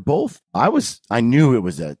we were both, I knew it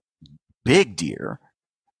was a big deer.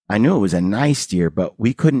 I knew it was a nice deer, but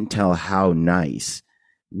we couldn't tell how nice,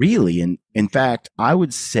 really. And in fact, I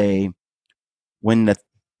would say when the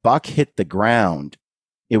buck hit the ground,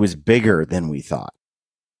 it was bigger than we thought.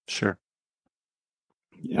 Sure.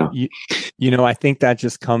 Yeah. You know, I think that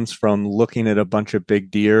just comes from looking at a bunch of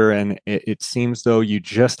big deer, and it seems though you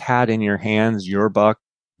just had in your hands your buck,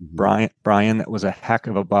 Brian, that was a heck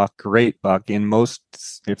of a buck, great buck. In most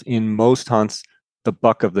hunts, the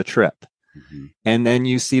buck of the trip. Mm-hmm. And then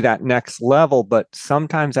you see that next level, but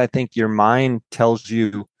sometimes I think your mind tells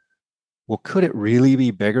you, well, could it really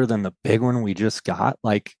be bigger than the big one we just got?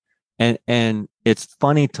 Like, and it's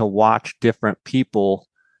funny to watch different people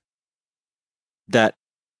that,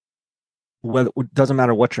 whether it doesn't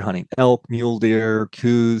matter what you're hunting, elk, mule deer,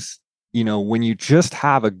 COUES, you know, when you just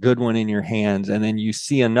have a good one in your hands and then you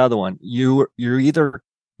see another one, you're either,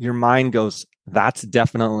 your mind goes, that's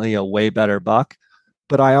definitely a way better buck.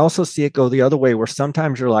 But I also see it go the other way, where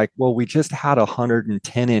sometimes you're like, well, we just had a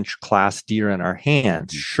 110-inch class deer in our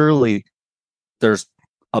hands. Surely there's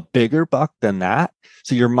a bigger buck than that.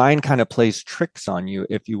 So your mind kind of plays tricks on you,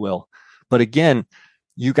 if you will. But again,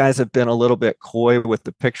 you guys have been a little bit coy with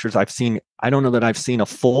the pictures I've seen. I don't know that I've seen a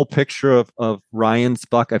full picture of Ryan's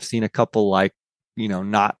buck. I've seen a couple, like,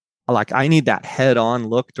 not like, I need that head on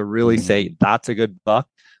look to really say that's a good buck.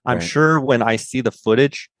 I'm sure when I see the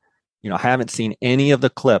footage, I haven't seen any of the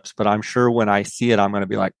clips, but I'm sure when I see it, I'm going to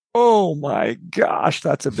be like, oh my gosh,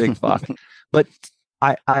 that's a big buck. But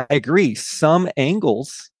I agree. Some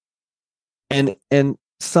angles and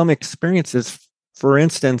some experiences. For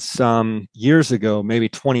instance, years ago, maybe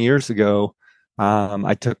 20 years ago,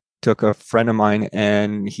 I took a friend of mine,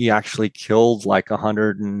 and he actually killed like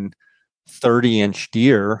 130-inch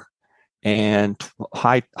deer, and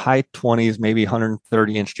high 20s, maybe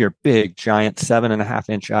 130-inch deer, big, giant,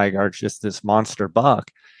 7.5-inch eye guards, just this monster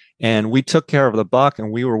buck. And we took care of the buck,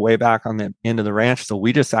 and we were way back on the end of the ranch, so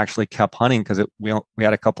we just actually kept hunting because we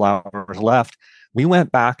had a couple hours left. We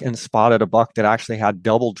went back and spotted a buck that actually had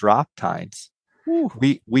double drop tines.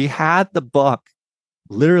 We had the buck,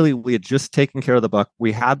 literally, we had just taken care of the buck.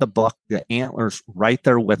 We had the buck, the antlers right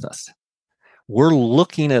there with us. We're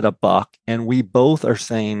looking at a buck, and we both are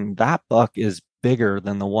saying that buck is bigger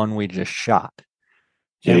than the one we just shot.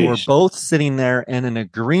 Jeez. And we're both sitting there in an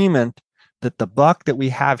agreement that the buck that we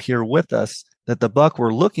have here with us, that the buck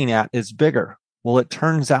we're looking at is bigger. Well, it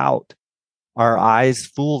turns out our eyes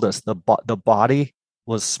fooled us. The body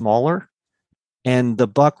was smaller, and the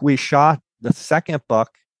buck we shot, the second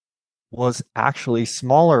buck, was actually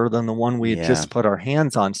smaller than the one we had just put our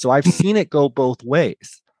hands on. So I've seen it go both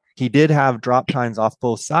ways. He did have drop tines off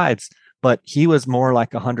both sides, but he was more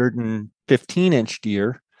like 115-inch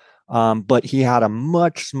deer, but he had a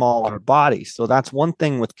much smaller body. So that's one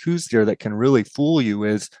thing with COUES deer that can really fool you,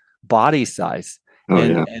 is body size.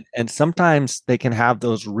 And sometimes they can have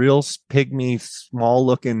those real pygmy, small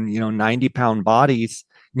looking, 90-pound bodies.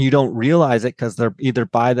 And you don't realize it because they're either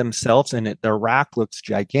by themselves and their rack looks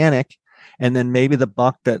gigantic. And then maybe the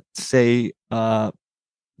buck that, say, the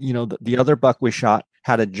other buck we shot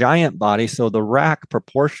had a giant body. So the rack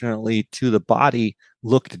proportionately to the body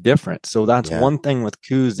looked different. So that's one thing with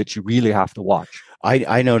COUES that you really have to watch.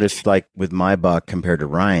 I noticed, like with my buck compared to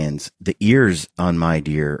Ryan's, the ears on my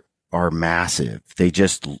deer are massive. They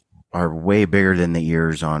just are way bigger than the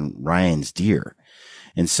ears on Ryan's deer.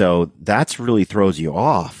 And so that's really throws you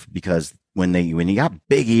off, because when you got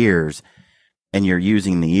big ears and you're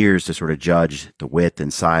using the ears to sort of judge the width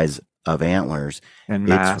and size of antlers, and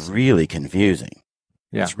it's really confusing.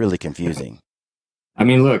 Yeah. It's really confusing. I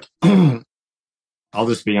mean, look, I'll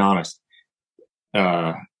just be honest.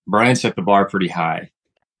 Brian set the bar pretty high,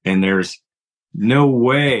 and there's no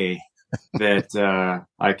way that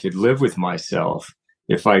I could live with myself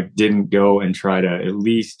if I didn't go and try to at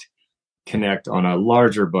least connect on a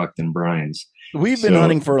larger buck than Brian's. We've been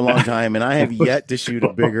hunting for a long time, and I have yet to shoot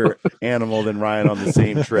a bigger animal than Ryan on the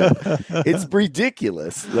same trip. It's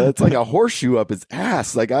ridiculous. It's like a horseshoe up his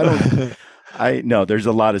ass. Like, I know there's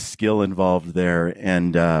a lot of skill involved there,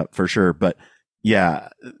 and for sure. But yeah,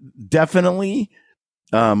 definitely,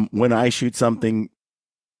 when I shoot something,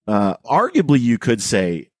 arguably you could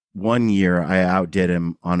say one year I outdid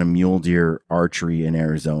him on a mule deer archery in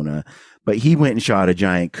Arizona, but he went and shot a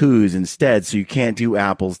giant COUES instead. So you can't do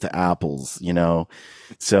apples to apples,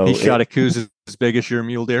 So he shot a COUES as big as your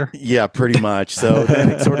mule deer. Yeah, pretty much. So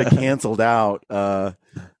then it sort of canceled out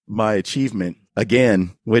my achievement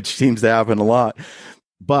again, which seems to happen a lot.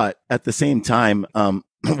 But at the same time,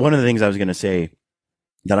 one of the things I was going to say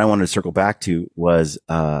that I wanted to circle back to was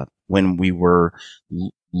when we were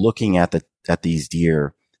looking at these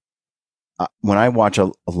deer. When I watch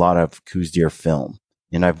a lot of COUES deer film,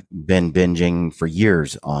 and I've been binging for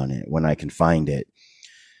years on it when I can find it,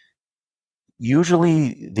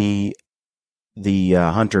 usually the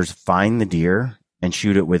hunters find the deer and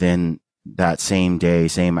shoot it within that same day,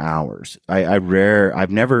 same hours.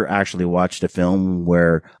 I've never actually watched a film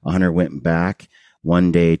where a hunter went back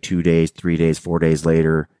 1 day, 2 days, 3 days, 4 days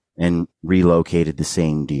later and relocated the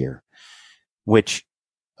same deer, which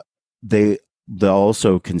the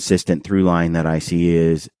also consistent through line that I see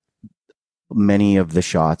is many of the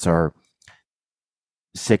shots are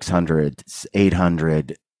 600,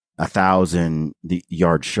 800, 1,000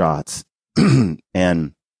 yard shots.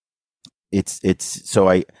 And it's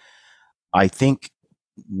so I think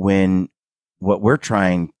what we're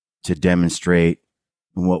trying to demonstrate,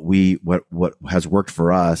 what has worked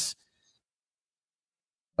for us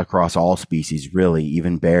across all species, really,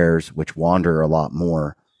 even bears, which wander a lot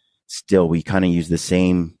more, still we kind of use the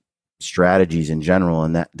same strategies in general,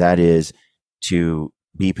 and that is to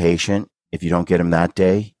be patient. If you don't get them that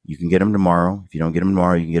day, you can get them tomorrow. If you don't get them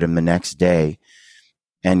tomorrow, you can get them the next day.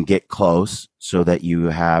 and get close so that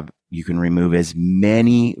you can remove as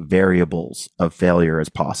many variables of failure as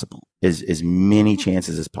possible, as many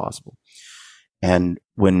chances as possible. And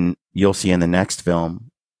when you'll see in the next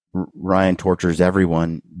film, Ryan tortures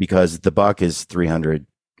everyone because the buck is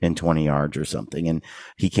 320 yards or something, and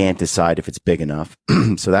he can't decide if it's big enough.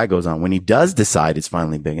 So that goes on. When he does decide it's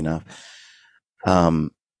finally big enough,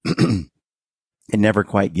 it never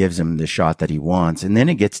quite gives him the shot that he wants. And then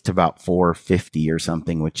it gets to about 450 or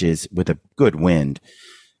something, which is with a good wind.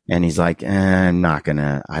 And he's like, I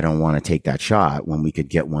don't want to take that shot when we could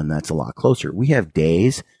get one that's a lot closer. We have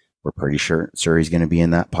days. We're pretty sure he's going to be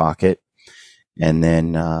in that pocket. And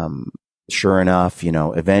then, sure enough,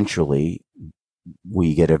 eventually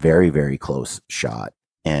we get a very, very close shot.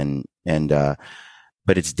 But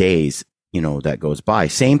it's days, that goes by.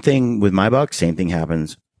 Same thing with my buck. Same thing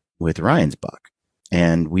happens with Ryan's buck.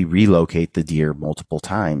 And we relocate the deer multiple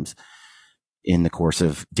times in the course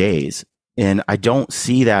of days. And I don't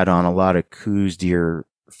see that on a lot of COUES deer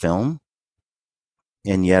film.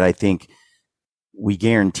 And yet I think we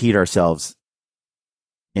guaranteed ourselves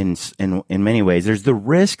in many ways. There's the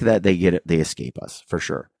risk that they escape us for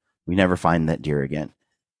sure. We never find that deer again.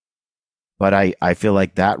 But I feel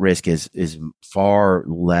like that risk is far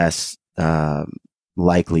less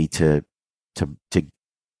likely to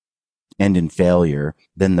end in failure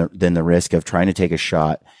than the risk of trying to take a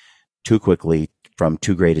shot too quickly from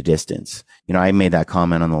too great a distance. I made that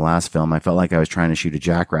comment on the last film. I felt like I was trying to shoot a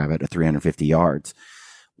jackrabbit at 350 yards.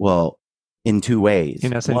 Well, in two ways.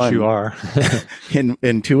 In essence, you are.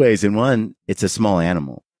 in two ways. In one, it's a small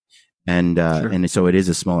animal. And so it is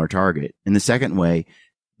a smaller target. In the second way,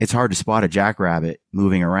 it's hard to spot a jackrabbit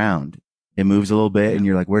moving around. It moves a little bit and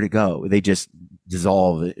you're like, where'd it go? They just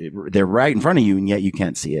dissolve. They're right in front of you and yet you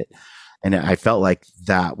can't see it. And I felt like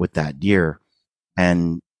that with that deer.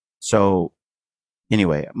 And so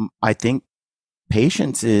anyway, I think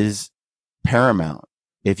patience is paramount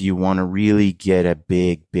if you want to really get a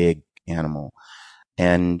big animal.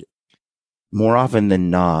 And more often than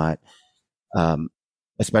not,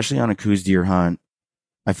 especially on a COUES deer hunt,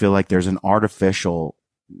 I feel like there's an artificial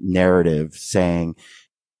narrative saying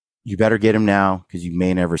you better get him now because you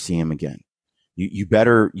may never see him again. You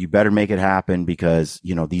better make it happen because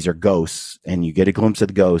these are ghosts, and you get a glimpse of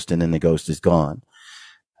the ghost and then the ghost is gone.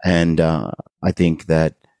 And I think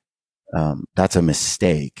that that's a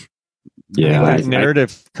mistake. Yeah, that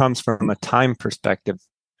narrative comes from a time perspective.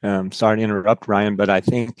 Sorry to interrupt, Ryan, but I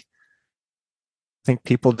think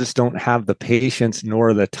people just don't have the patience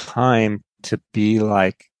nor the time to be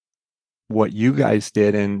like what you guys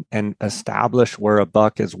did and establish where a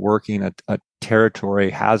buck is working a territory,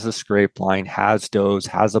 has a scrape line, has does,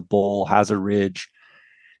 has a bull, has a ridge,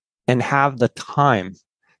 and have the time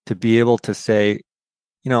to be able to say,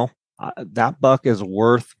 that buck is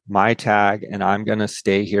worth my tag and I'm going to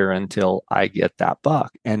stay here until I get that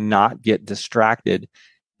buck and not get distracted.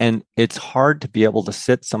 And it's hard to be able to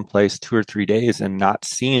sit someplace 2 or 3 days and not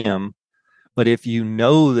see him. But if you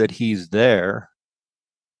know that he's there,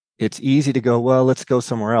 it's easy to go, well, let's go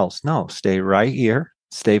somewhere else. No, stay right here.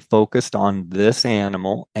 Stay focused on this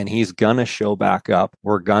animal, and he's going to show back up.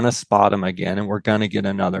 We're going to spot him again, and we're going to get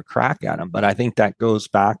another crack at him. But I think that goes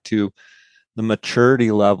back to the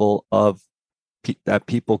maturity level of that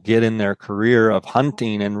people get in their career of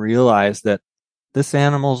hunting and realize that this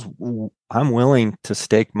animal's, I'm willing to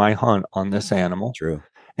stake my hunt on this animal. True.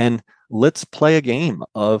 And let's play a game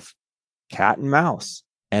of cat and mouse.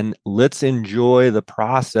 And let's enjoy the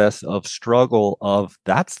process of struggle of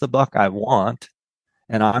that's the buck I want.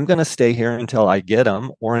 And I'm going to stay here until I get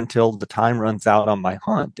him or until the time runs out on my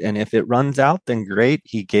hunt. And if it runs out, then great.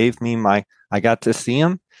 He gave me I got to see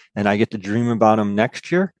him and I get to dream about him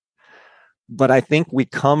next year. But I think we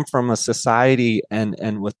come from a society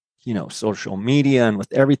and with, social media and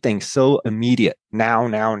with everything so immediate now,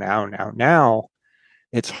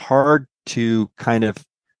 it's hard to kind of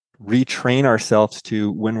retrain ourselves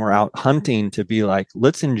to when we're out hunting to be like,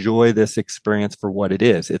 let's enjoy this experience for what it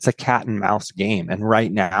is. It's a cat and mouse game. And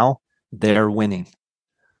right now they're winning.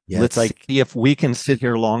 Yeah, let's see if we can sit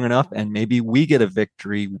here long enough and maybe we get a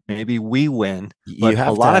victory. Maybe we win. But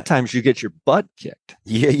a lot of times you get your butt kicked.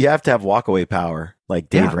 You have to have walkaway power. Like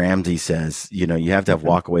Dave Ramsey says, you have to have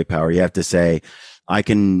walkaway power. You have to say, I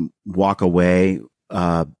can walk away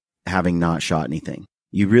having not shot anything.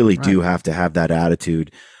 You really do have to have that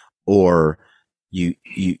attitude. Or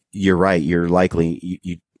you're right. You're likely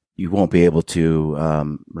you won't be able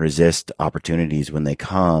to resist opportunities when they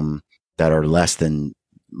come that are less than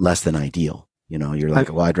ideal. You're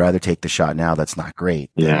like, well, I'd rather take the shot now. That's not great.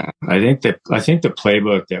 Yeah, I think the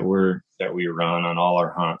playbook that we run on all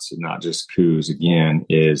our hunts, and not just COUES, again,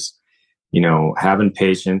 is having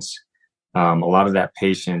patience. A lot of that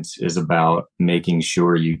patience is about making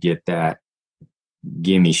sure you get that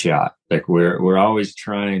gimme shot. Like we're always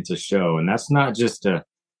trying to show, and that's not just to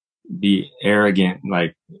be arrogant,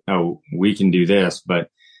 like, oh, we can do this, but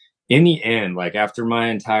in the end, like after my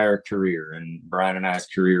entire career and Brian and I's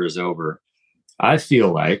career is over, I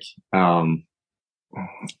feel like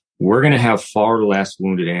we're going to have far less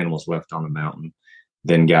wounded animals left on the mountain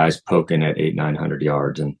than guys poking at 800-900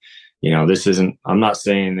 yards. And, I'm not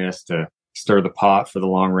saying this to stir the pot for the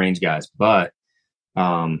long range guys, but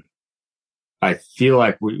I feel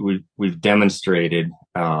like we've demonstrated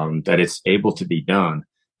that it's able to be done.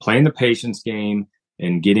 Playing the patience game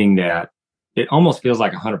and getting that, it almost feels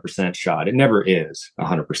like 100% shot. It never is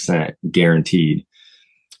 100% guaranteed.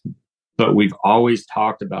 But we've always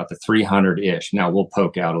talked about the 300-ish. Now we'll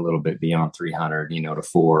poke out a little bit beyond 300, to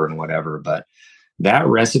 4 and whatever. But that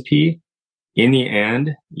recipe, in the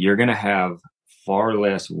end, you're going to have far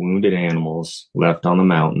less wounded animals left on the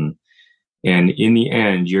mountain. And in the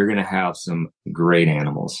end, you're going to have some great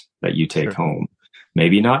animals that you take home.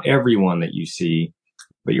 Maybe not everyone that you see,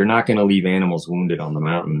 but you're not going to leave animals wounded on the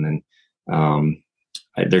mountain. And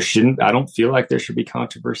I don't feel like there should be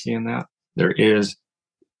controversy in that. There is.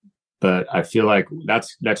 But I feel like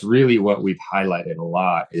that's really what we've highlighted a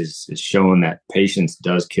lot is showing that patience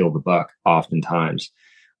does kill the buck oftentimes.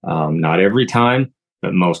 Not every time,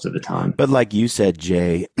 but most of the time. But like you said,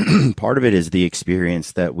 Jay, part of it is the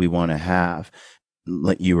experience that we want to have.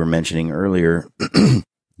 Like you were mentioning earlier,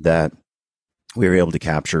 that we were able to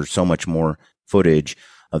capture so much more footage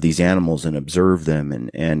of these animals and observe them.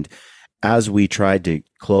 And as we tried to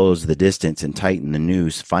close the distance and tighten the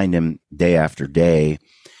noose, find them day after day,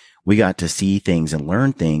 we got to see things and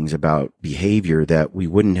learn things about behavior that we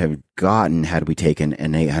wouldn't have gotten had we taken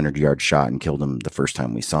an 800-yard shot and killed him the first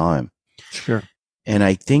time we saw him. Sure. And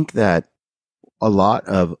I think that a lot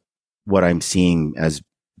of what I'm seeing as,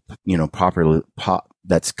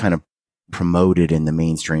 that's kind of promoted in the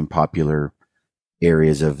mainstream popular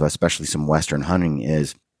areas of especially some Western hunting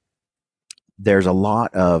is there's a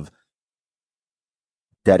lot of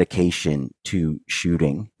dedication to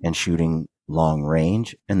shooting and shooting long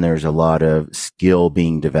range. And there's a lot of skill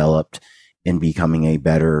being developed in becoming a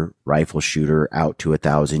better rifle shooter out to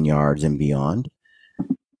 1,000 yards and beyond.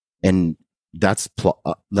 And that's a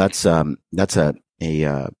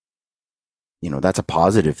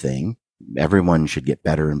positive thing. Everyone should get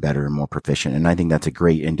better and better and more proficient. And I think that's a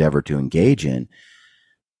great endeavor to engage in.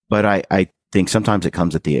 But I think sometimes it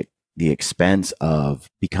comes at the expense of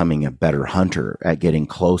becoming a better hunter, at getting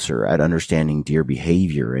closer, at understanding deer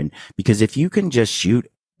behavior. And because if you can just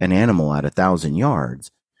shoot an animal at 1,000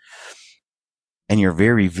 yards and you're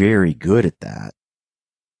very, very good at that,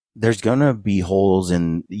 there's going to be holes,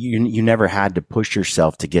 and you never had to push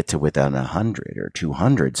yourself to get to within 100 or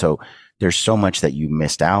 200. So there's so much that you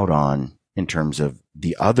missed out on in terms of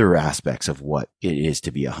the other aspects of what it is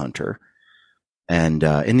to be a hunter. And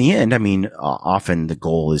in the end, I mean, often the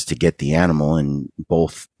goal is to get the animal, and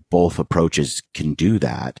both approaches can do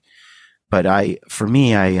that. But for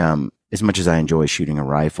me, as much as I enjoy shooting a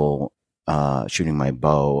rifle, shooting my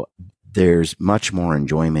bow, there's much more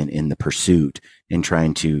enjoyment in the pursuit, in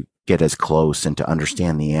trying to get as close and to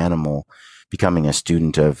understand the animal, becoming a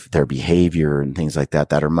student of their behavior and things like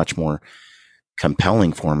that are much more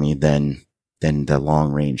compelling for me than the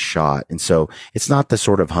long range shot. And so it's not the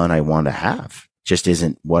sort of hunt I want to have. Just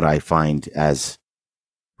isn't what I find as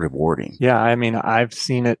rewarding. Yeah, I mean, I've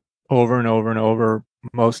seen it over and over and over.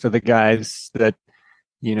 Most of the guys that,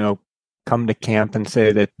 come to camp and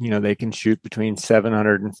say that, they can shoot between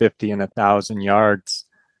 750 and 1,000 yards.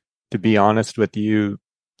 To be honest with you,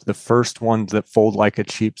 the first ones that fold like a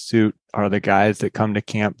cheap suit are the guys that come to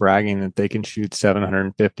camp bragging that they can shoot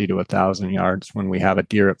 750 to 1,000 yards when we have a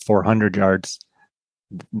deer at 400 yards.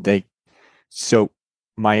 So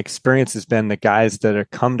my experience has been the guys that are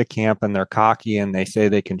come to camp and they're cocky and they say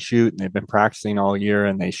they can shoot and they've been practicing all year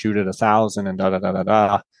and they shoot at 1,000 and da da da da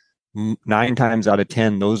da. 9 times out of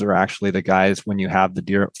 10, those are actually the guys when you have the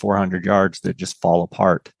deer at 400 yards that just fall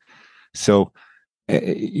apart. So,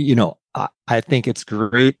 I think it's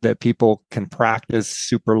great that people can practice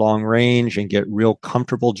super long range and get real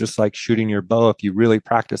comfortable, just like shooting your bow. If you really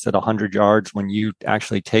practice at 100 yards, when you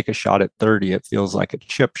actually take a shot at 30, it feels like a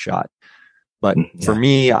chip shot. But for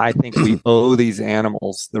me, I think we owe these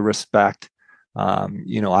animals the respect.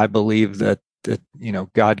 I believe that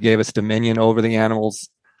God gave us dominion over the animals.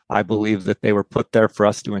 I believe that they were put there for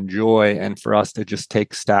us to enjoy and for us to just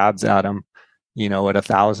take stabs at them. at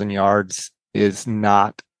 1,000 yards is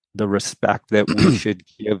not the respect that we should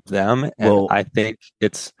give them. And Well, I think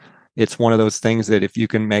it's one of those things that if you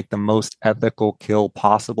can make the most ethical kill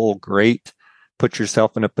possible, great. Put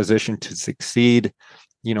yourself in a position to succeed.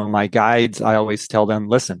 My guides, I always tell them,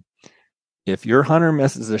 listen, if your hunter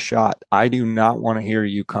misses a shot, I do not want to hear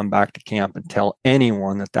you come back to camp and tell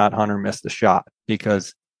anyone that hunter missed a shot,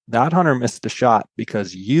 because that hunter missed a shot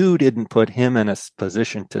because you didn't put him in a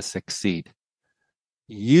position to succeed.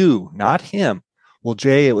 You, not him. Well,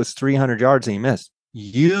 Jay, it was 300 yards and he missed.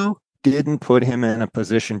 You didn't put him in a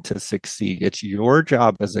position to succeed. It's your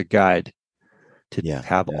job as a guide to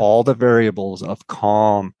have all the variables of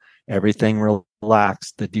calm, everything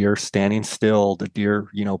relaxed, the deer standing still, the deer,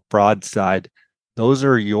 broadside. Those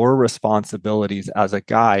are your responsibilities as a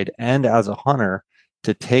guide and as a hunter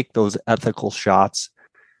to take those ethical shots.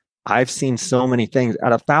 I've seen so many things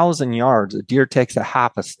at 1,000 yards, a deer takes a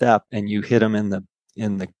half a step and you hit him in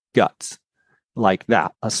the guts like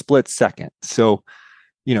that, a split second. So,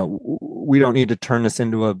 we don't need to turn this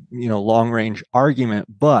into a, long range argument,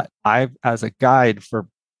 but I've, as a guide for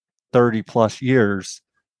 30 plus years,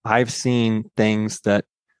 I've seen things that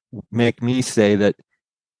make me say that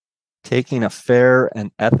taking a fair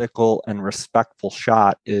and ethical and respectful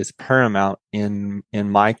shot is paramount in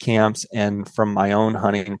my camps and from my own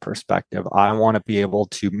hunting perspective. I want to be able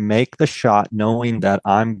to make the shot knowing that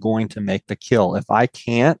I'm going to make the kill. If I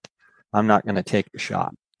can't, I'm not going to take the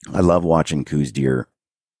shot. I love watching KUIU deer,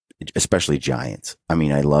 especially giants. I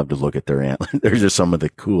mean, I love to look at their antlers. They're just some of the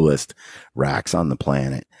coolest racks on the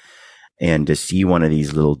planet. And to see one of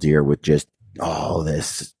these little deer with just all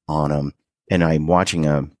this on them, and I'm watching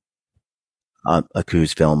a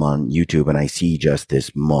KUIU film on YouTube, and I see just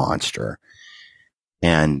this monster.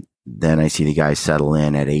 And then I see the guy settle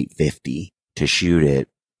in at 850 to shoot it,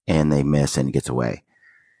 and they miss and it gets away.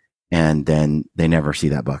 And then they never see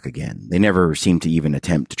that buck again. They never seem to even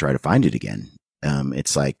attempt to try to find it again.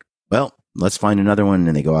 It's like, well, let's find another one.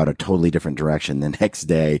 And they go out a totally different direction the next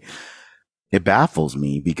day. It baffles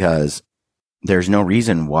me because there's no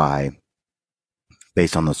reason why,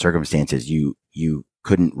 based on those circumstances, you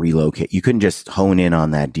couldn't relocate. You couldn't just hone in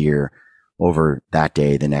on that deer over that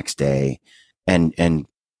day, the next day, and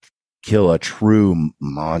kill a true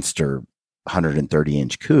monster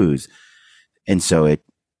 130-inch KUIU. And so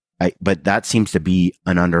but that seems to be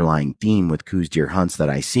an underlying theme with KUIU deer hunts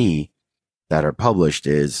that I see that are published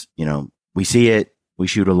is, we see it, we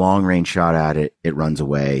shoot a long range shot at it, it runs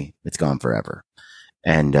away, it's gone forever.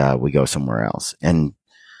 And we go somewhere else. And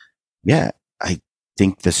yeah, I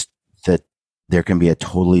think that there can be a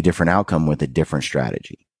totally different outcome with a different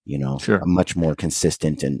strategy, Sure. A much more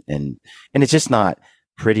consistent and it's just not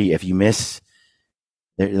pretty if you miss.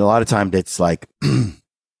 A lot of times it's like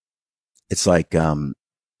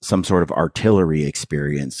some sort of artillery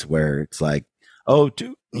experience where it's like,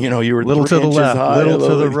 you were little to the left, little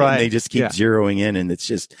to the right. And they just keep zeroing in. And it's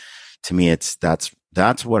just, to me,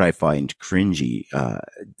 that's what I find cringy.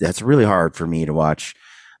 That's really hard for me to watch.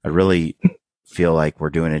 I really feel like we're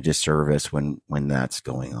doing a disservice when that's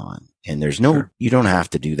going on. And there's you don't have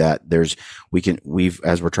to do that.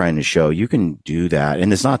 as we're trying to show, you can do that.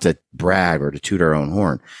 And it's not to brag or to toot our own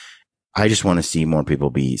horn. I just want to see more people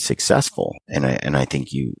be successful. And I think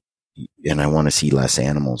I want to see less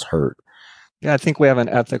animals hurt. Yeah, I think we have an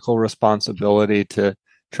ethical responsibility to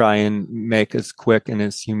try and make as quick and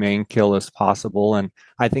as humane kill as possible. And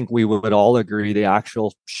I think we would all agree the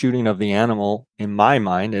actual shooting of the animal, in my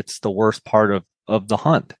mind, it's the worst part of the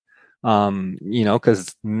hunt.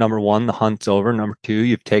 Because number one, the hunt's over. Number two,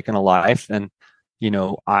 you've taken a life. And,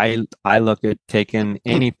 I look at taking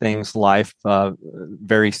anything's life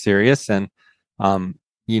very serious. And, I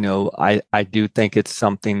do think it's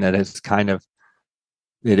something that is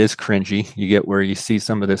it is cringy. You get where you see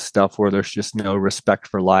some of this stuff where there's just no respect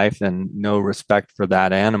for life and no respect for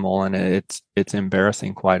that animal. And it's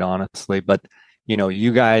embarrassing, quite honestly. But,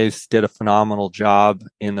 you guys did a phenomenal job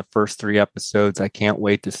in the first 3 episodes. I can't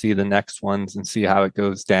wait to see the next ones and see how it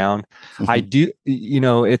goes down. I do,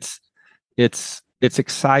 it's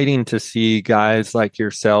exciting to see guys like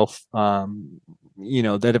yourself,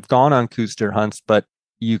 that have gone on KUIU deer hunts, but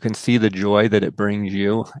you can see the joy that it brings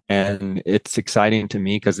you. And it's exciting to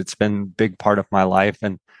me because it's been a big part of my life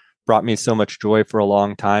and brought me so much joy for a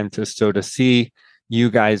long time. To see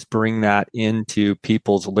you guys bring that into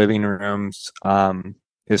people's living rooms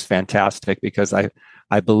is fantastic, because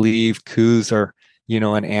I believe KUIUs are,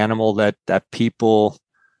 an animal that people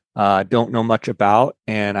don't know much about.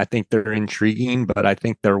 And I think they're intriguing, but I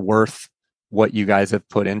think they're worth what you guys have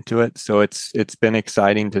put into it. So it's been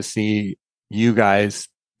exciting to see you guys,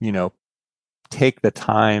 take the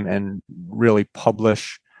time and really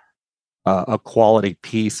publish a quality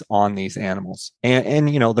piece on these animals,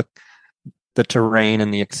 and you know, the terrain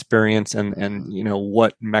and the experience, and you know,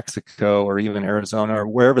 what Mexico or even Arizona or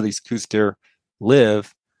wherever these COUES deer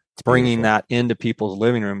live, bringing that into people's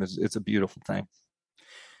living room is, it's a beautiful thing.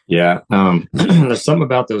 Yeah. There's something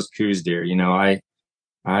about those COUES deer. You know, I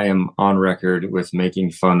am on record with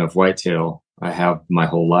making fun of whitetail. I have my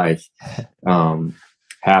whole life.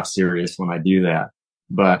 Half serious when I do that.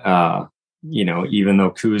 But, you know, even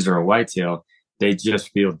though COUES are a whitetail, they just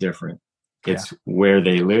feel different. It's where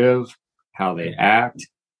they live, how they act,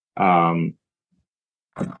 almost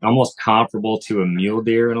comparable to a mule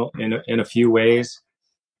deer in a few ways.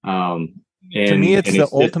 And to me, it's the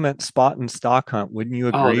ultimate spot and stock hunt. Wouldn't you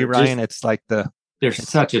agree, Ryan? It's like they're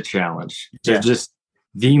such a challenge. They're just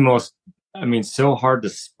the most, I mean, so hard to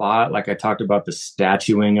spot. Like I talked about the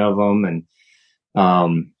statuing of them, and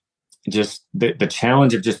just the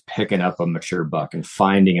challenge of just picking up a mature buck and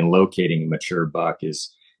finding and locating a mature buck is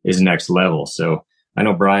next level. So I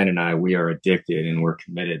know Brian and I, we are addicted, and we're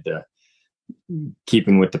committed to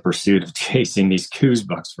keeping with the pursuit of chasing these COUES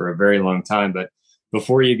bucks for a very long time. But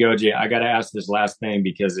before you go, Jay, I got to ask this last thing,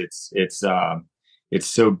 because it's so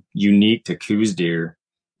unique to COUES deer.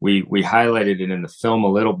 We highlighted it in the film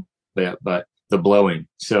a little bit, but the blowing.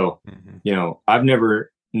 So, you know, I've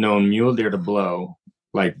never known mule deer to blow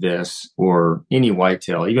like this, or any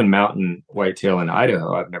whitetail, even mountain whitetail in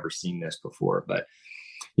Idaho. I've never seen this before. But,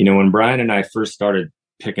 you know, when Brian and I first started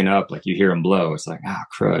picking up, like you hear them blow, it's like,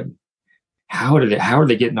 crud. How are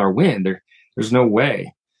they getting our wind? There's no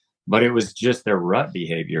way. But it was just their rut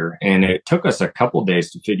behavior. And it took us a couple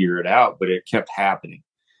days to figure it out, but it kept happening.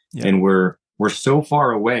 Yeah. And we're so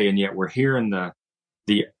far away, and yet we're hearing the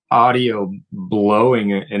audio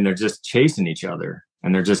blowing, and they're just chasing each other,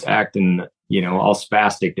 and they're just acting, you know, all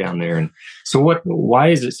spastic down there. And so why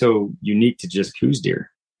is it so unique to just COUES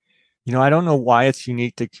deer? You know, I don't know why it's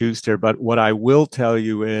unique to COUES deer, but what I will tell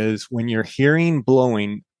you is when you're hearing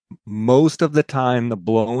blowing, most of the time the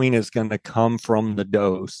blowing is going to come from the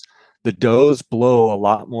does. The does blow a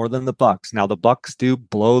lot more than the bucks. Now, the bucks do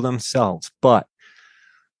blow themselves, but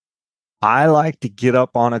I like to get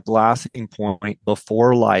up on a glassing point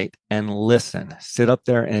before light and listen, sit up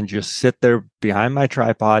there and just sit there behind my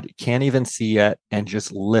tripod, can't even see yet, and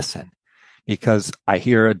just listen, because I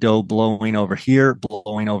hear a doe blowing over here.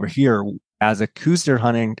 As a COUES deer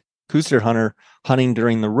hunter hunting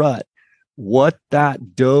during the rut, what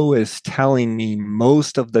that doe is telling me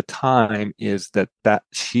most of the time is that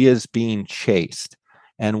she is being chased.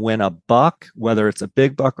 And when a buck, whether it's a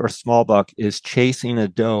big buck or small buck, is chasing a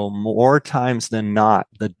doe, more times than not,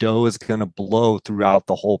 the doe is going to blow throughout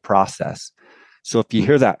the whole process. So if you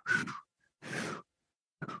hear that,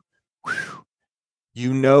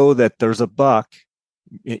 you know that there's a buck.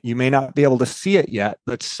 You may not be able to see it yet,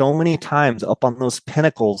 but so many times up on those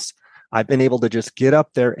pinnacles, I've been able to just get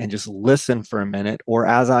up there and just listen for a minute. Or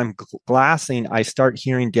as I'm glassing, I start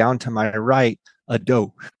hearing down to my right a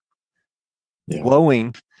doe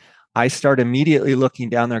blowing. I start immediately looking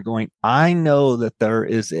down there going, I know that there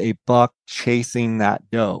is a buck chasing that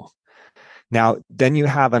doe. Now, then you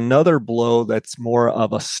have another blow that's more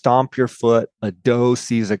of a stomp your foot. A doe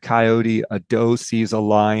sees a coyote, a doe sees a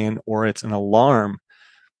lion, or it's an alarm.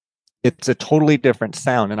 It's a totally different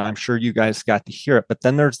sound, and I'm sure you guys got to hear it. But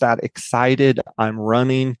then there's that excited, I'm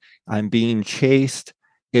running, I'm being chased.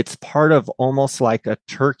 It's part of almost like a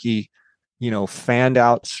turkey, you know, fanned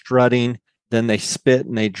out strutting. Then they spit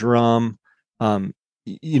and they drum.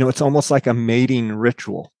 You know, it's almost like a mating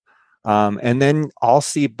ritual. And then I'll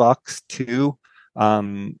see bucks too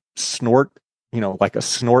snort, you know, like a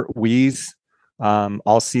snort wheeze.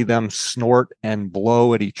 I'll see them snort and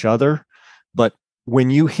blow at each other. But when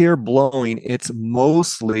you hear blowing, it's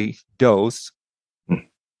mostly does.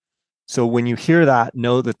 So when you hear that,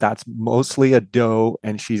 know that that's mostly a doe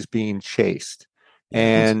and she's being chased.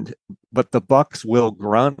 But the bucks will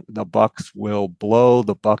grunt, the bucks will blow,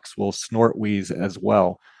 the bucks will snort wheeze as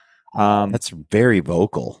well. That's very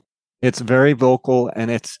vocal. It's very vocal, and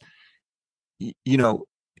it's, you know,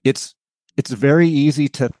 it's very easy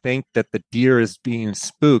to think that the deer is being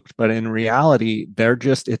spooked, but in reality,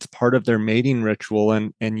 it's part of their mating ritual.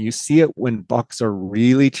 And you see it when bucks are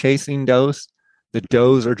really chasing does. The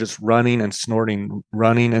does are just running and snorting,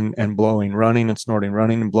 running and blowing, running and snorting,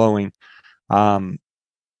 running and blowing. And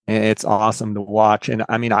it's awesome to watch. And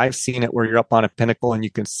I mean, I've seen it where you're up on a pinnacle and you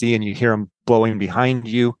can see and you hear them blowing behind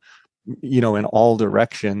you, you know, in all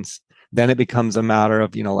directions. Then it becomes a matter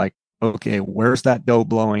of, you know, like, okay, where's that doe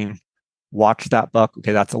blowing? Watch that buck.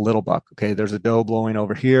 Okay, that's a little buck. Okay, there's a doe blowing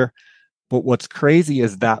over here. But what's crazy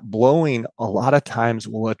is that blowing a lot of times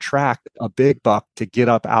will attract a big buck to get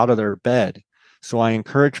up out of their bed. So I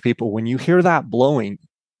encourage people, when you hear that blowing,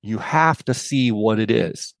 you have to see what it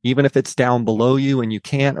is, even if it's down below you and you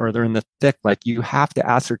can't, or they're in the thick. Like, you have to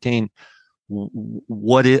ascertain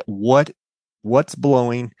what's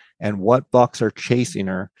blowing and what bucks are chasing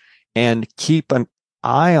her, and keep an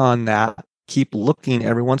eye on that. Keep looking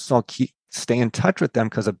every once in a while. Stay in touch with them,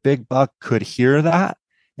 because a big buck could hear that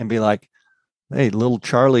and be like, hey, little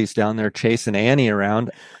Charlie's down there chasing Annie around.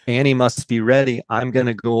 Annie must be ready. I'm going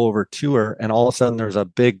to go over to her. And all of a sudden there's a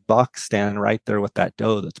big buck standing right there with that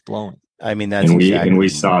doe that's blowing. I mean, that's and we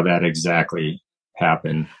saw that exactly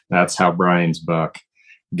happen. That's how Brian's buck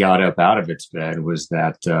got up out of its bed, was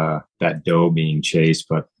that that doe being chased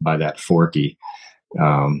by that Forky.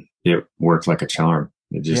 It worked like a charm.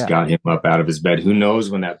 It just got him up out of his bed. Who knows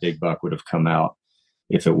when that big buck would have come out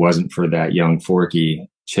if it wasn't for that young Forky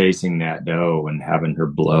chasing that doe and having her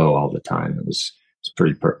blow all the time. It was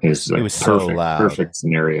pretty. It was perfect, so loud. Perfect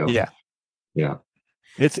scenario. Yeah.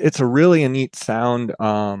 It's a really neat sound.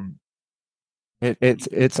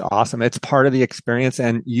 It's awesome. It's part of the experience,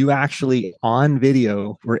 and you actually on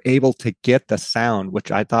video were able to get the sound,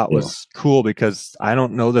 which I thought was cool, because I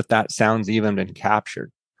don't know that sound's even been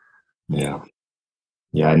captured. Yeah,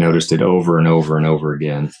 I noticed it over and over and over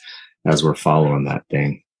again as we're following that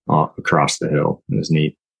thing across the hill. It was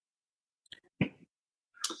neat.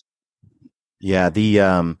 Yeah,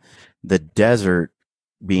 the desert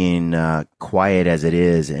being quiet as it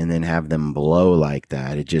is, and then have them blow like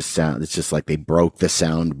that, it's just like they broke the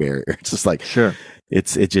sound barrier. It's just like, sure,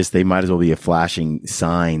 it's just, they might as well be a flashing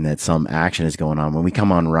sign that some action is going on. When we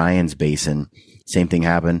come on Ryan's Basin, same thing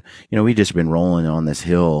happened. We just been rolling on this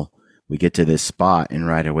hill. We get to this spot, and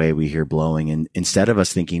right away we hear blowing, and instead of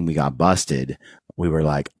us thinking we got busted, we were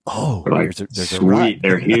like, oh, there's sweet,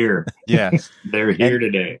 they're here. Yeah, they're here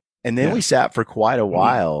today. And then we sat for quite a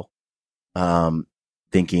while,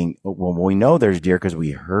 thinking, well, we know there's deer because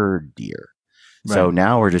we heard deer. Right. So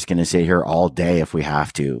now we're just going to sit here all day if we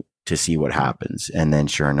have to see what happens. And then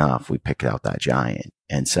sure enough, we picked out that giant.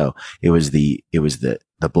 And so it was the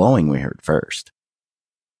blowing we heard first.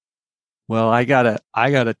 Well, I gotta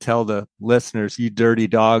tell the listeners, you dirty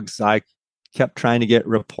dogs, I kept trying to get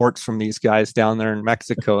reports from these guys down there in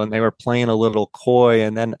Mexico, and they were playing a little coy,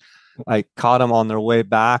 and then I caught them on their way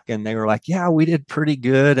back, and they were like, yeah, we did pretty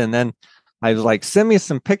good. And then I was like, send me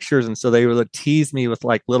some pictures. And so they would tease me with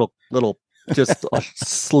like little, just a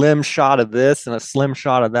slim shot of this and a slim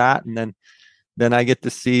shot of that. And then I get to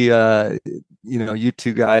see, you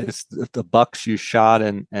two guys, the bucks you shot,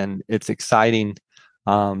 and it's exciting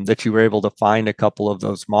that you were able to find a couple of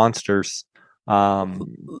those monsters. And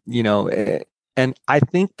I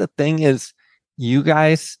think the thing is, you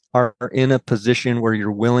guys are in a position where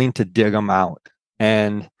you're willing to dig them out.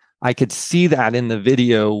 And I could see that in the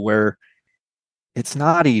video, where it's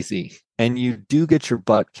not easy and you do get your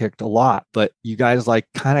butt kicked a lot, but you guys like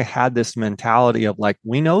kind of had this mentality of like,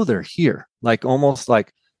 we know they're here, like almost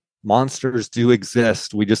like monsters do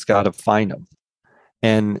exist. We just got to find them.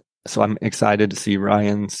 And so I'm excited to see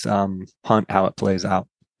Ryan's hunt, how it plays out.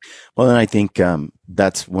 Well, and I think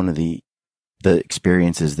that's one of the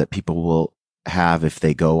experiences that people will have if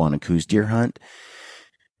they go on a COUES deer hunt.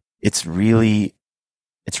 It's really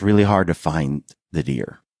hard to find the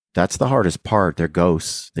deer. That's the hardest part. They're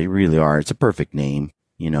ghosts. They really are. It's a perfect name.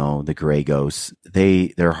 The gray ghosts.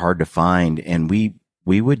 They're hard to find. And we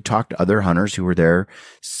would talk to other hunters who were there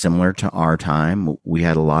similar to our time. We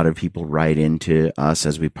had a lot of people write into us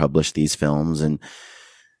as we published these films, and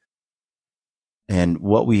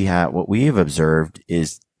what we have observed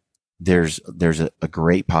is there's a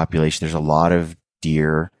great population. There's a lot of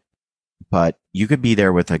deer, but you could be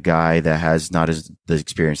there with a guy that has not the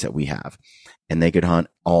experience that we have, and they could hunt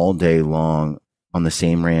all day long on the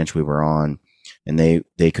same ranch we were on, and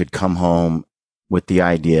they could come home with the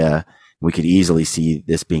idea. We could easily see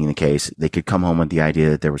this being the case. They could come home with the idea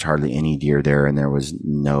that there was hardly any deer there, and there was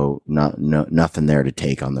nothing there to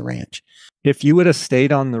take on the ranch. If you would have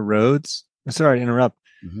stayed on the roads, sorry to interrupt.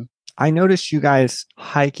 Mm-hmm. I noticed you guys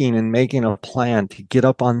hiking and making a plan to get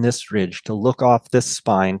up on this ridge, to look off this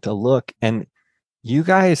spine, to look, and you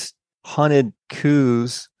guys hunted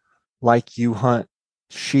COUES like you hunt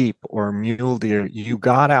sheep or mule deer. You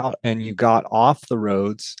got out and you got off the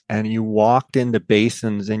roads and you walked into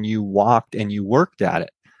basins and you walked and you worked at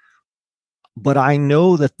it. But I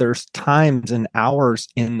know that there's times and hours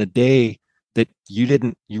in the day that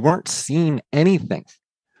you weren't seeing anything,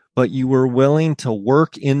 but you were willing to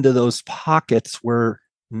work into those pockets where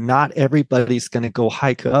not everybody's going to go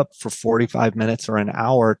hike up for 45 minutes or an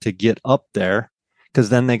hour to get up there. because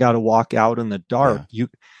then they got to walk out in the dark. Yeah.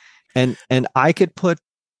 And I could put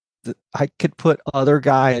other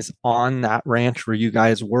guys on that ranch where you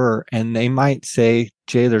guys were, and they might say,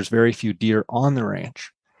 Jay, there's very few deer on the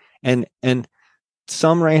ranch. And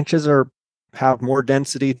some ranches have more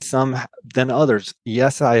density, some than others.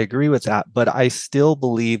 Yes, I agree with that, but I still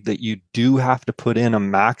believe that you do have to put in a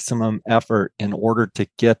maximum effort in order to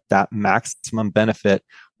get that maximum benefit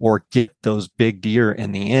or get those big deer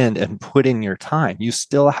in the end and put in your time. You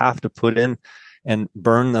still have to put in and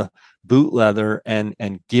burn the boot leather and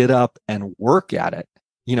get up and work at it.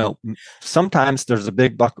 You know, sometimes there's a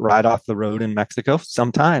big buck right off the road in Mexico,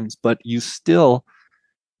 sometimes, but you still,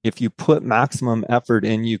 if you put maximum effort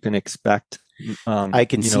in, you can expect I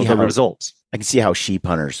can see the results. I can see how sheep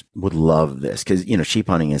hunters would love this, because, you know, sheep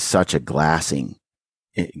hunting is such a glassing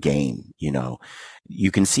game. You know,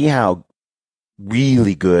 you can see how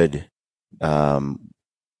really good mountain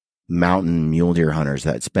mule deer hunters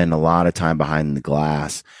that spend a lot of time behind the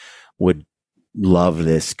glass would love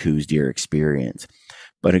this COUES deer experience.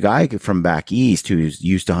 But a guy from back east who's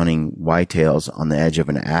used to hunting whitetails on the edge of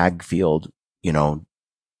an ag field, you know,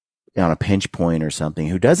 on a pinch point or something,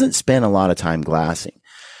 who doesn't spend a lot of time glassing,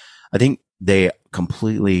 I think they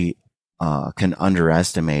completely can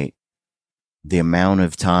underestimate the amount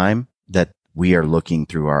of time that we are looking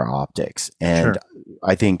through our optics. And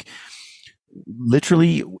I think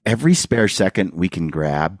literally every spare second we can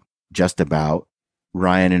grab, just about,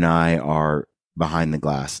 Ryan and I are behind the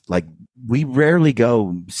glass. Like, we rarely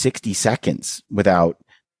go 60 seconds without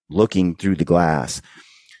looking through the glass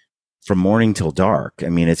from morning till dark. I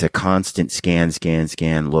mean, it's a constant scan,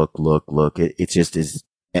 look. It just is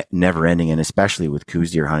never ending. And especially with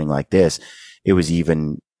COUES deer hunting like this, it was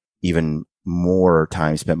even more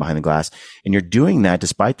time spent behind the glass. And you're doing that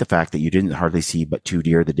despite the fact that you didn't hardly see but 2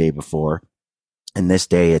 deer the day before. And this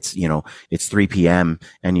day it's 3 p.m.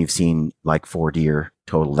 and you've seen like 4 deer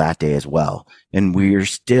total that day as well. And we're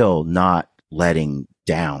still not letting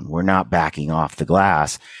down. We're not backing off the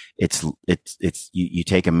glass. It's you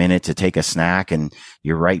take a minute to take a snack, and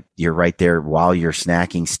you're right there while you're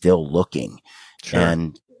snacking, still looking.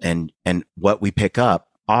 Sure. And what we pick up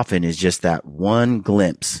often is just that one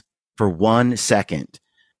glimpse for 1 second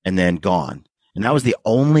and then gone. And that was the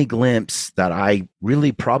only glimpse that I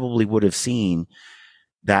really probably would have seen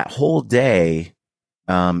that whole day.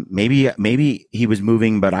 Maybe he was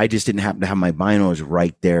moving, but I just didn't happen to have my binos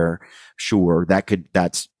right there. Sure,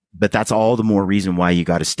 but that's all the more reason why you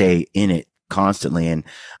got to stay in it constantly. And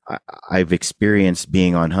I've experienced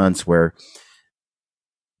being on hunts where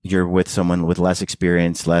you're with someone with less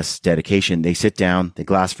experience, less dedication. They sit down, they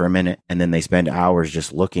glass for a minute, and then they spend hours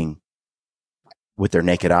just looking with their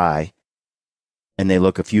naked eye. And they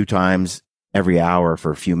look a few times every hour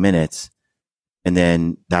for a few minutes, and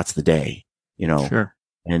then that's the day, you know. Sure.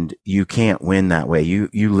 And you can't win that way. You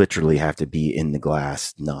literally have to be in the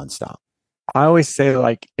glass nonstop. I always say,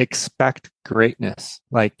 like, expect greatness.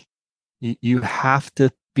 Like, you have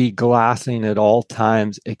to be glassing at all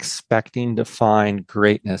times, expecting to find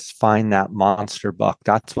greatness, find that monster buck.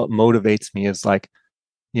 That's what motivates me, is like,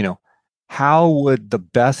 you know, how would the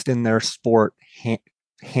best in their sport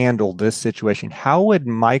handle this situation? How would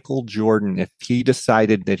Michael Jordan, if he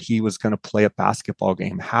decided that he was going to play a basketball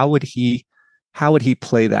game, how would he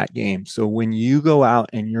play that game? So when you go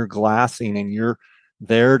out and you're glassing and you're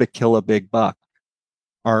there to kill a big buck,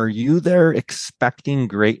 are you there expecting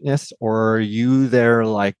greatness, or are you there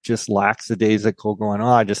like just lackadaisical going, oh,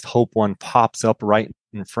 I just hope one pops up right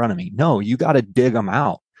in front of me? No, you got to dig them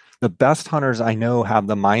out. The best hunters I know have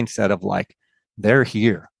the mindset of like, they're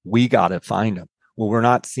here. We got to find them. Well, we're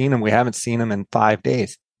not seeing them. We haven't seen them in 5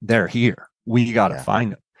 days. They're here. We got to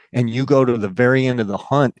find them. And you go to the very end of the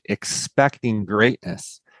hunt expecting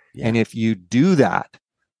greatness. Yeah. And if you do that,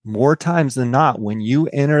 more times than not, when you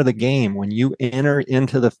enter the game, when you enter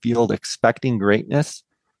into the field expecting greatness,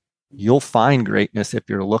 you'll find greatness if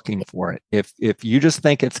you're looking for it. If you just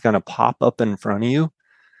think it's going to pop up in front of you,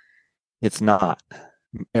 it's not.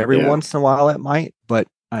 Every once in a while it might, but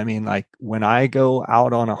I mean, like, when I go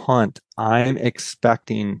out on a hunt, I'm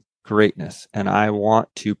expecting greatness, and I want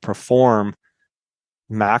to perform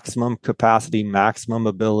maximum capacity, maximum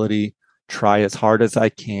ability, try as hard as I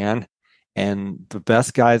can. And the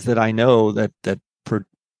best guys that I know that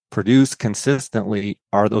produce consistently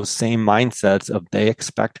are those same mindsets of they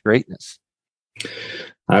expect greatness.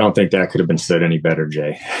 I don't think that could have been said any better,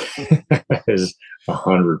 Jay. That is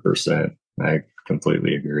 100%. I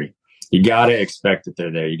completely agree. You got to expect that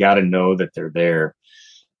they're there. You got to know that they're there.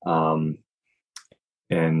 And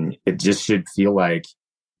it just should feel like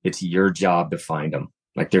it's your job to find them.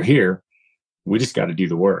 Like, they're here. we just got to do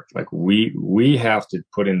the work. Like we have to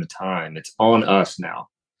put in the time. It's on us now.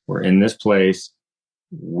 We're in this place.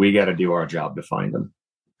 We got to do our job to find them.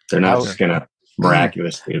 They're not just going to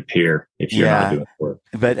miraculously appear if you're not doing work.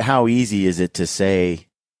 But how easy is it to say,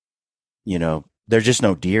 you know, there's just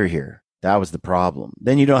no deer here? That was the problem.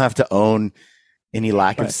 Then you don't have to own any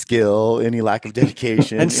lack of skill, any lack of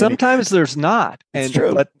dedication. And sometimes there's not. It's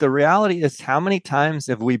true. But the reality is, how many times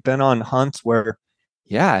have we been on hunts where,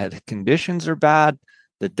 yeah, the conditions are bad,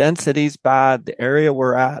 the density's bad, the area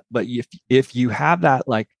we're at. But if you have that,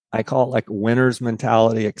 like, I call it like winner's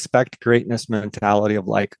mentality, expect greatness mentality of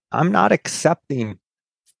like, I'm not accepting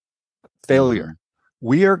failure. Mm-hmm.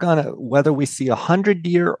 We are going to, whether we see 100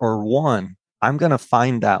 deer or one, I'm going to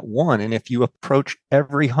find that one. And if you approach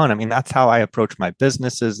every hunt, I mean, that's how I approach my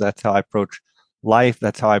businesses. That's how I approach life.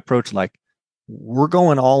 That's how I approach, like, we're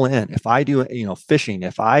going all in. If I do, you know, fishing,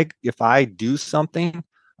 if I do something,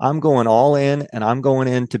 I'm going all in, and I'm going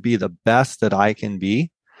in to be the best that I can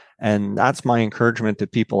be. And that's my encouragement to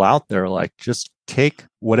people out there. Like, just take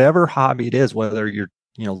whatever hobby it is, whether you're,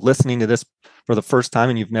 you know, listening to this for the first time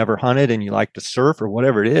and you've never hunted and you like to surf or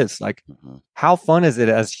whatever it is. Like, how fun is it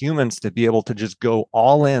as humans to be able to just go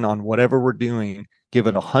all in on whatever we're doing, give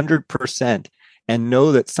it 100%, and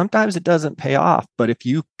know that sometimes it doesn't pay off. But if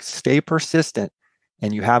you stay persistent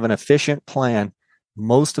and you have an efficient plan,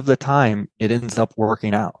 most of the time it ends up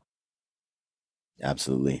working out.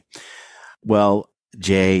 Absolutely. Well,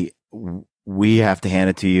 Jay, we have to hand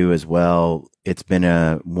it to you as well. It's been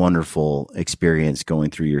a wonderful experience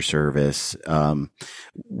going through your service.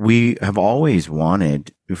 We have always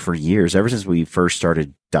wanted for years, ever since we first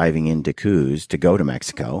started diving into COUES, to go to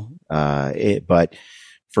Mexico. But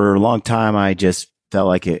for a long time, I just felt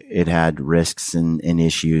like it had risks and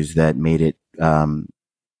issues that made it,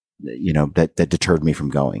 you know, that deterred me from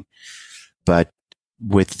going. But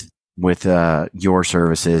with your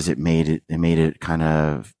services, it made it kind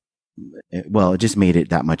of, well, it just made it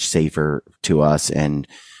that much safer to us. And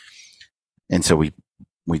so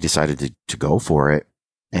we decided to go for it.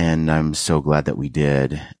 And I'm so glad that we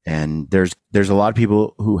did. And there's a lot of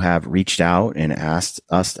people who have reached out and asked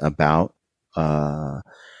us about,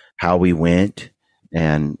 how we went.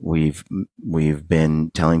 And we've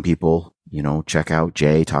been telling people, you know, check out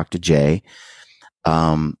Jay, talk to Jay.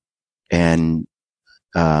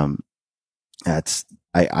 That's,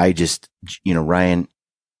 I just, you know, Ryan,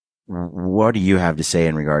 what do you have to say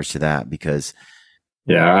in regards to that? Because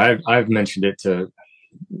I've mentioned it to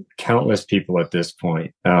countless people at this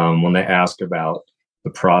point. When they ask about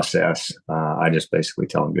the process, I just basically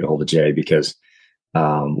tell them get a hold of Jay, because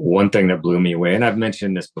one thing that blew me away, and I've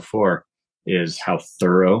mentioned this before, is how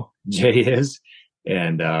thorough Jay is.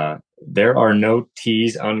 And there are no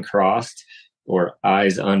T's uncrossed or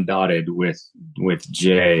I's undotted with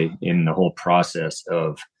Jay in the whole process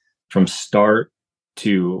of from start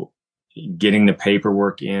to getting the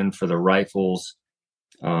paperwork in for the rifles,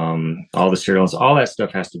 all the serials, all that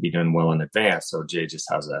stuff has to be done well in advance. So Jay just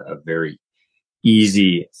has a very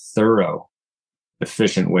easy, thorough,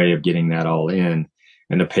 efficient way of getting that all in.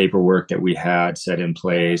 And the paperwork that we had set in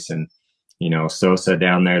place, and, you know, Sosa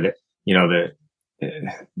down there, that, you know,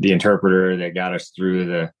 the interpreter that got us through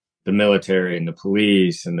the military and the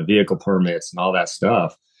police and the vehicle permits and all that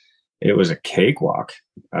stuff, it was a cakewalk.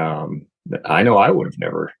 That I know I would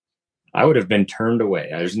have been turned away.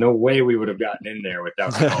 There's no way we would have gotten in there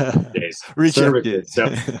without days. Rejected.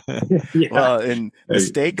 So, yeah. Well, and the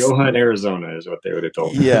stakes, Go hunt Arizona is what they would have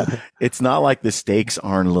told me. Yeah. It's not like the stakes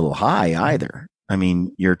aren't a little high either. I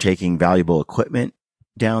mean, you're taking valuable equipment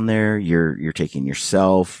down there. You're taking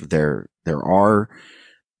yourself. There are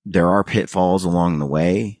pitfalls along the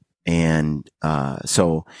way. And,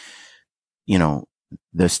 so, you know,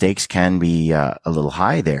 the stakes can be, a little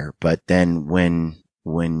high there, but then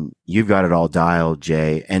when you've got it all dialed,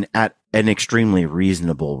 Jay, and at an extremely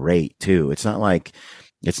reasonable rate too, it's not like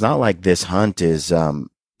this hunt is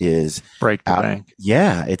break the bank.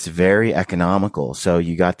 Yeah, it's very economical. So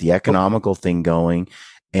you got the economical thing going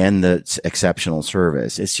and the exceptional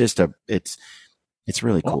service. It's just it's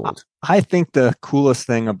really cool. Well, I think the coolest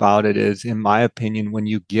thing about it is, in my opinion, when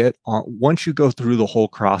you get on, once you go through the whole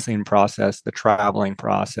crossing process, the traveling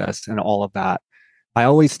process, and all of that, I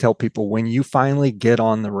always tell people, when you finally get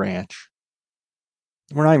on the ranch,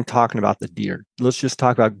 we're not even talking about the deer. Let's just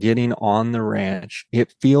talk about getting on the ranch.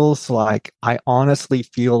 It feels like, I honestly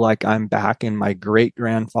feel like I'm back in my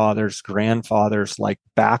grandfather's, like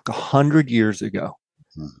back 100 years ago.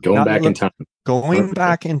 Going back in time. Going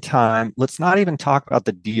back in time. Let's not even talk about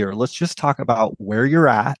the deer. Let's just talk about where you're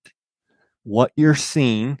at, what you're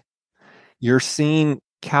seeing. You're seeing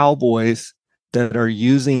cowboys that are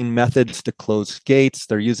using methods to close gates.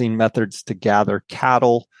 They're using methods to gather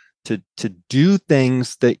cattle, to do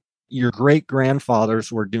things that your great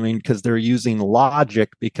grandfathers were doing, because they're using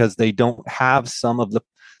logic, because they don't have some of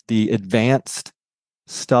the advanced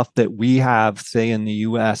stuff that we have, say, in the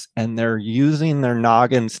US, and they're using their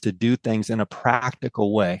noggins to do things in a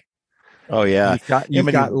practical way. Oh yeah,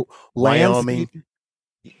 You've got Wyoming.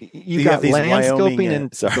 You've got these landscaping Wyoming,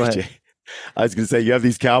 and sorry, go ahead. Jay. I was going to say, you have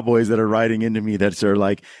these cowboys that are riding into me that are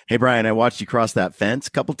like, "Hey, Brian, I watched you cross that fence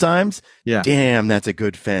a couple times. Yeah, damn, that's a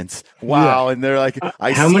good fence. Wow!" Yeah. And they're like,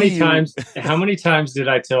 how many times did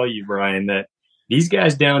I tell you, Brian, that these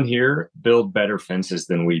guys down here build better fences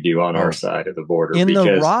than we do on our side of the border? In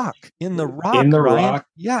the rock, rock,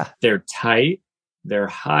 yeah, they're tight, they're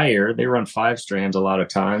higher, they run 5 strands a lot of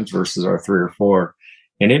times versus our 3 or 4,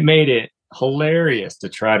 and it made it hilarious to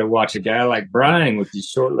try to watch a guy like Brian with these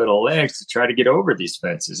short little legs to try to get over these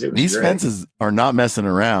fences. These fences are not messing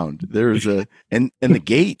around. There's and the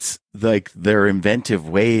gates, like, they're inventive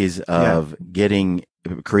ways of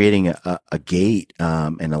creating a gate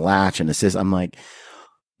and a latch and assist. I'm like,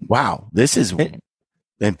 wow, this is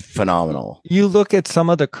phenomenal. You look at some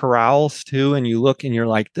of the corrals too, and you look and you're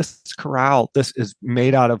like, this corral, this is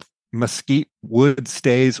made out of mesquite wood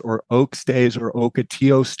stays or oak stays or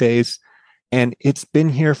ocotillo stays. And it's been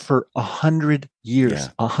here for 100 years,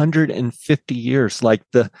 150 years. Like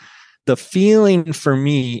the feeling for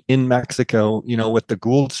me in Mexico, you know, with the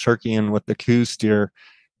Gould's turkey and with the COUES steer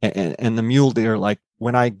and the mule deer, like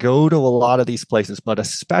when I go to a lot of these places, but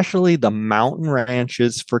especially the mountain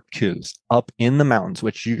ranches for COUES up in the mountains,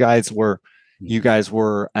 which you guys were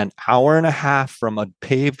an hour and a half from a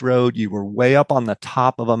paved road. You were way up on the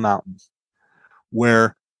top of a mountain,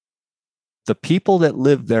 where the people that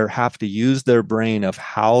live there have to use their brain of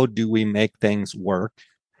how do we make things work?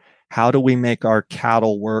 How do we make our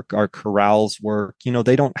cattle work, our corrals work? You know,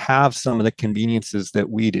 they don't have some of the conveniences that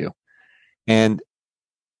we do. And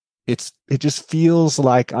it just feels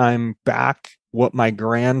like I'm back what my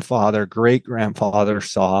great grandfather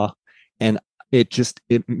saw. And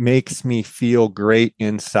it makes me feel great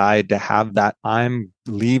inside to have that. I'm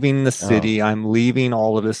leaving the city. I'm leaving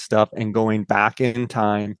all of this stuff and going back in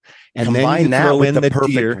time. And combine then you throw in the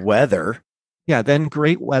perfect deer. Weather. Yeah, then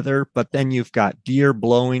great weather, but then you've got deer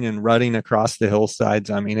blowing and rutting across the hillsides.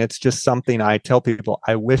 I mean, it's just something I tell people.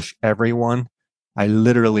 I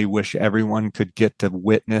literally wish everyone could get to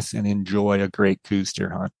witness and enjoy a great COUES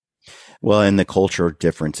deer hunt. Well, and the cultural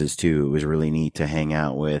differences too. It was really neat to hang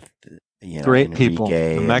out with. Great Enrique people.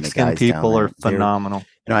 The Mexican people are phenomenal.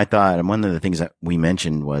 I thought, and one of the things that we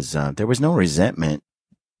mentioned was there was no resentment.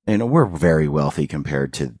 We're very wealthy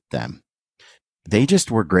compared to them. They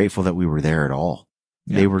just were grateful that we were there at all.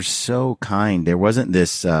 Yeah. They were so kind. There wasn't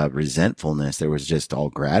this resentfulness. There was just all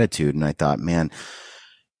gratitude. And I thought, man,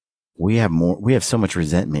 we have so much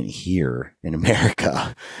resentment here in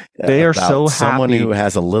America. They are so happy. Someone who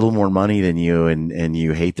has a little more money than you and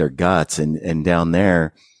you hate their guts. And down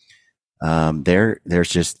there, they're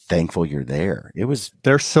just thankful you're there.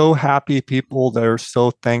 They're so happy people. They're so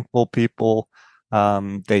thankful people.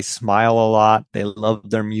 They smile a lot. They love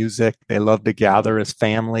their music. They love to gather as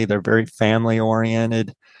family. They're very family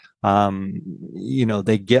oriented.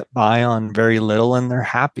 They get by on very little and they're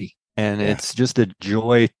happy. And it's just a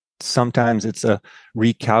joy. Sometimes it's a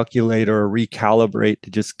recalculate or a recalibrate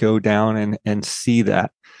to just go down and see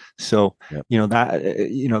that. So,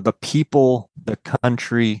 the people, the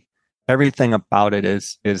country, everything about it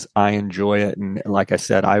is I enjoy it. And like I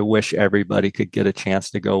said, I wish everybody could get a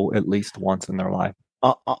chance to go at least once in their life.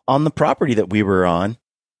 On the property that we were on,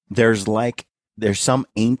 there's some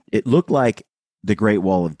it looked like the Great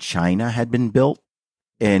Wall of China had been built,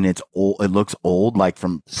 and it's old. It looks old, like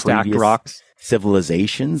from stacked previous rocks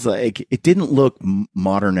civilizations. Like, it didn't look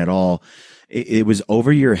modern at all. It was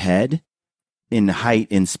over your head in height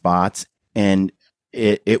in spots, and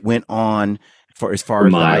it went on for as far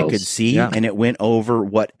as I could see, and it went over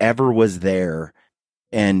whatever was there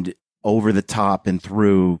and over the top and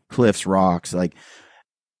through cliffs, rocks. Like,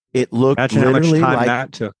 it looked literally how much time like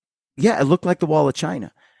that took. Yeah, it looked like the Wall of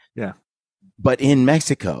China. Yeah. But in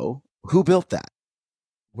Mexico, who built that?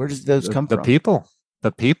 Where does those come from?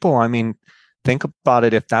 The people. I mean, think about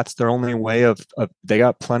it. If that's their only way of they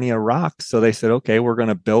got plenty of rocks. So they said, okay, we're going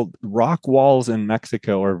to build rock walls in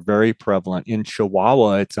Mexico are very prevalent. In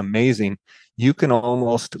Chihuahua, it's amazing. You can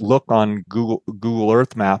almost look on Google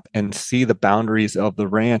Earth map and see the boundaries of the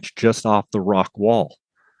ranch just off the rock wall.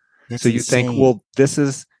 That's so you insane. think, well, this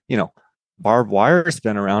is, barbed wire has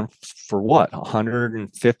been around for what,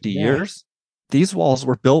 150 years? These walls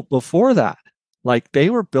were built before that. Like, they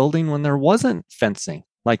were building when there wasn't fencing.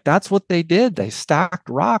 Like that's what they did. They stacked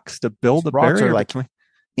rocks to build a Rocks are barrier like between.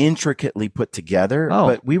 intricately put together, Oh,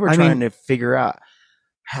 but we were I trying mean, to figure out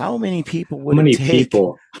how many people How would it many take?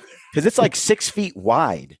 people? Because it's like 6 feet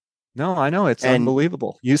wide no, I know it's and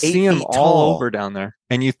unbelievable. You 8 see them feet all tall. over down there,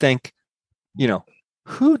 and you think, you know,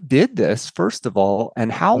 who did this first of all,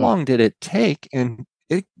 and how long did it take? And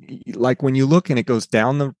it, like when you look and it goes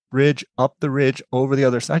down the ridge, up the ridge, over the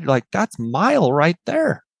other side, you're like, that's mile right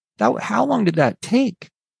there. How long did that take?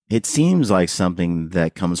 It seems like something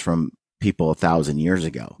that comes from people 1,000 years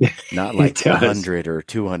ago, not It like does. 100 or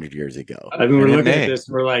 200 years ago. I mean, we're And it looking at may. this.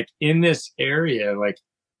 We're like, in this area, like,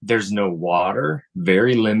 there's no water,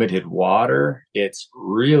 very limited water. It's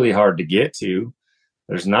really hard to get to.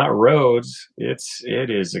 There's not roads. It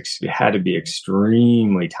had to be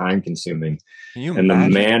extremely time consuming. Can you And the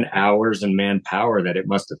imagine? man hours and manpower that it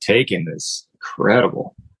must have taken is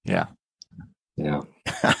incredible. Yeah. Yeah.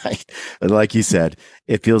 Like you said,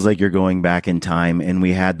 it feels like you're going back in time, and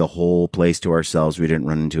we had the whole place to ourselves. We didn't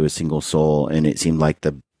run into a single soul, and it seemed like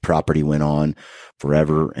the property went on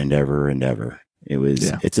forever and ever and ever.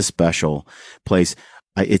 It's a special place.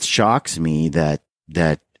 It shocks me that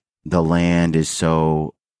the land is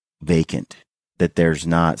so vacant, that there's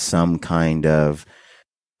not some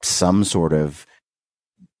sort of,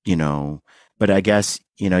 but I guess,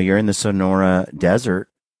 you're in the Sonora desert,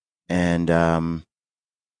 and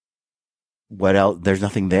what else? There's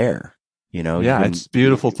nothing there, Yeah, it's a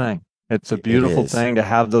beautiful thing. It's a beautiful thing to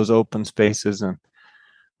have those open spaces. And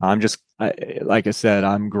I'm just, like I said,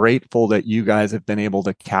 I'm grateful that you guys have been able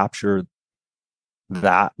to capture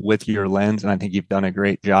that with your lens. And I think you've done a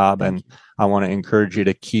great job. And I want to encourage you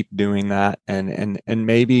to keep doing that. And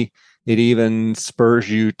maybe it even spurs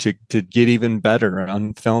you to get even better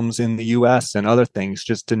on films in the US and other things,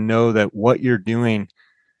 just to know that what you're doing,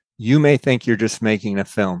 you may think you're just making a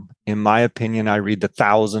film. In my opinion, I read the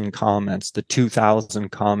 1,000 comments, the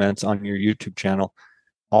 2,000 comments on your YouTube channel,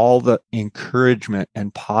 all the encouragement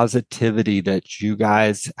and positivity that you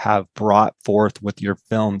guys have brought forth with your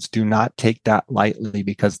films. Do not take that lightly,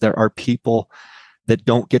 because there are people that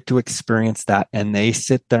don't get to experience that, and they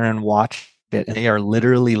sit there and watch it, and they are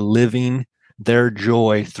literally living their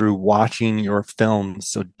joy through watching your films.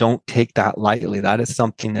 So don't take that lightly. That is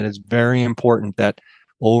something that is very important, that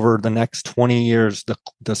over the next 20 years,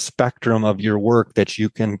 the spectrum of your work, that you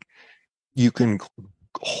can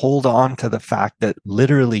hold on to the fact that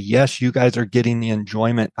literally, yes, you guys are getting the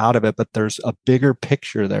enjoyment out of it, but there's a bigger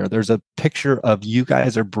picture there. There's a picture of you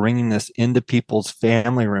guys are bringing this into people's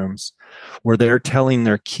family rooms, where they're telling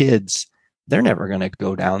their kids they're never going to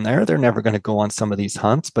go down there. They're never going to go on some of these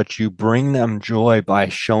hunts, but you bring them joy by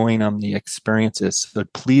showing them the experiences. So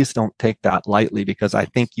please don't take that lightly, because I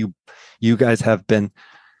think you guys have been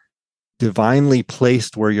divinely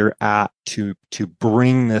placed where you're at to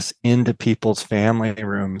bring this into people's family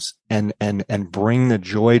rooms and bring the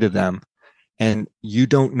joy to them. And you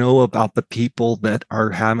don't know about the people that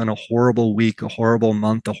are having a horrible week, a horrible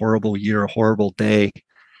month, a horrible year, a horrible day,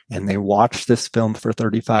 and they watch this film for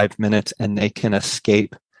 35 minutes and they can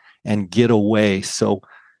escape and get away. So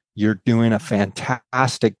you're doing a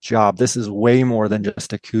fantastic job. This is way more than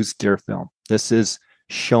just a KUIU deer film. This is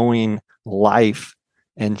showing life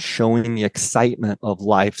and showing the excitement of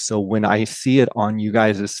life. So when I see it on you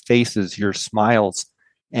guys' faces, your smiles,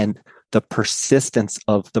 and the persistence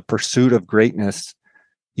of the pursuit of greatness,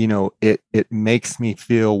 it makes me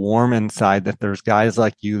feel warm inside that there's guys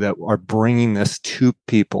like you that are bringing this to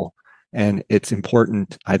people. And it's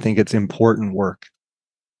important. I think it's important work.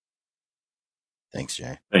 Thanks,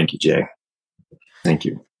 Jay. Thank you, Jay. Thank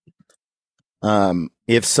you.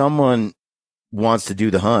 If someone wants to do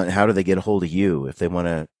the hunt, how do they get a hold of you if they want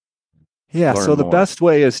to? Yeah, so the best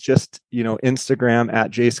way is just, Instagram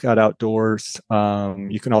at JScott Outdoors.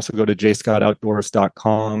 You can also go to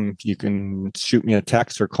jscottoutdoors.com. You can shoot me a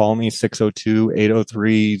text or call me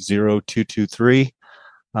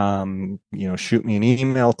 602-803-0223. Shoot me an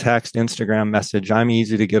email, text, Instagram message. I'm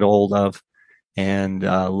easy to get a hold of, and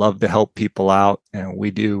love to help people out. And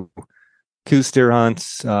we do KUIU deer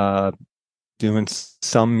hunts, doing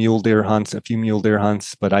some mule deer hunts, a few mule deer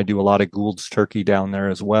hunts, but I do a lot of Gould's turkey down there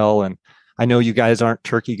as well. And I know you guys aren't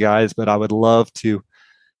turkey guys, but I would love to,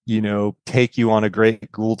 take you on a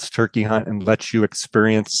great Gould's turkey hunt and let you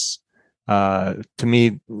experience. To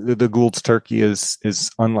me, the Gould's turkey is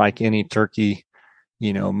unlike any turkey.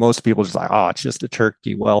 Most people just like, oh, it's just a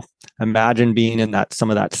turkey. Well, imagine being in some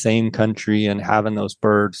of that same country and having those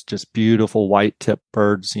birds, just beautiful white tip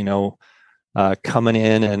birds, coming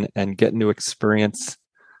in and getting to experience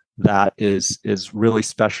that is really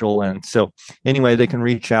special. And so anyway, they can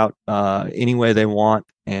reach out any way they want,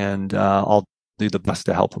 and I'll do the best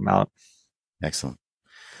to help them out. Excellent.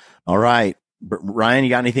 All right, Ryan, you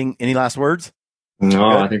got anything? Any last words? No,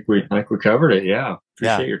 I think we covered it. Yeah.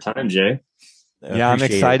 Appreciate your time, Jay. Yeah, I'm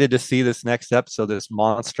excited to see this next episode, this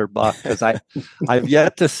monster buck, because I've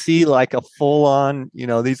yet to see like a full on,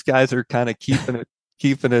 these guys are kind of keeping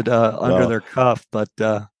it under their cuff, but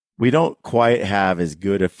we don't quite have as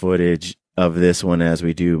good a footage of this one as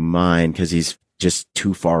we do mine, because he's just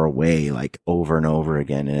too far away, like over and over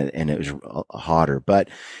again, and it was hotter. But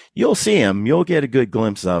you'll see him, you'll get a good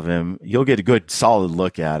glimpse of him, you'll get a good solid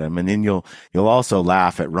look at him, and then you'll also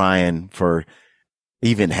laugh at Ryan for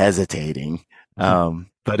even hesitating.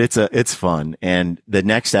 But it's fun. And the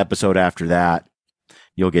next episode after that,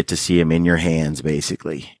 you'll get to see him in your hands,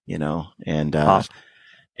 basically, and awesome.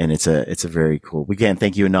 And it's a very cool. We can't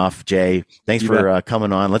thank you enough, Jay. Thanks for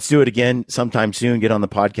coming on. Let's do it again sometime soon. Get on the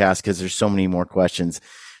podcast, because there's so many more questions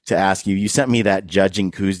to ask you. You sent me that judging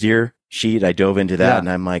COUES deer sheet. I dove into that, and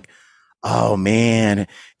I'm like, oh man,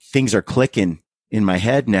 things are clicking in my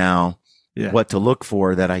head now. Yeah. What to look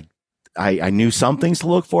for, that I knew some things to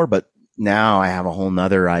look for, but now I have a whole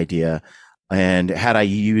nother idea. And had I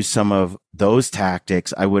used some of those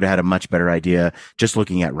tactics, I would have had a much better idea just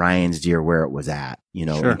looking at Ryan's deer, where it was at,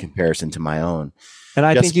 in comparison to my own. And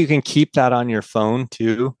I think you can keep that on your phone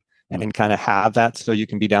too, and kind of have that so you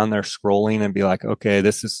can be down there scrolling and be like, okay,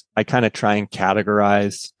 I kind of try and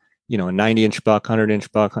categorize, a 90-inch buck,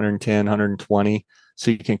 100-inch buck, 110, 120. So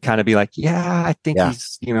you can kind of be like, I think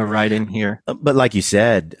he's, right in here. But like you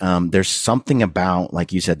said, there's something about,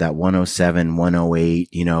 like you said, that 107, 108,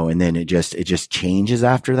 and then it just changes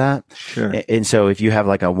after that. Sure. And so if you have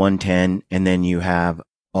like a 110, and then you have,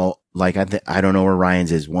 I don't know where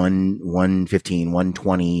Ryan's is, 115,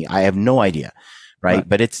 120. I have no idea. Right.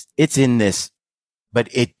 But it's in this, but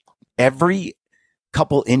every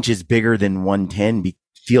couple inches bigger than 110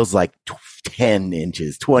 feels like 10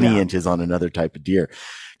 inches, 20 inches on another type of deer,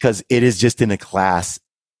 because it is just in a class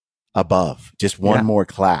above, just one more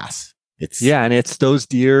class. And it's those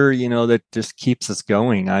deer, that just keeps us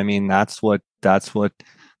going. I mean, that's what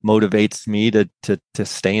motivates me to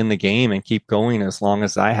stay in the game and keep going as long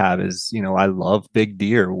as I have is, I love big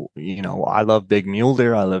deer, I love big mule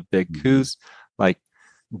deer. I love big COUES, like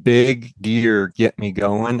big deer get me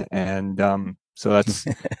going. And, so that's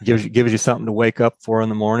gives you something to wake up for in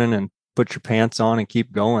the morning and put your pants on and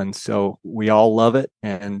keep going. So we all love it.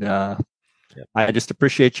 And I just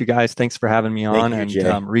appreciate you guys. Thanks for having me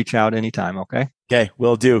on. Reach out anytime. Okay. Okay.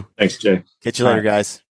 Will do. Thanks, Jay. Catch you later, guys.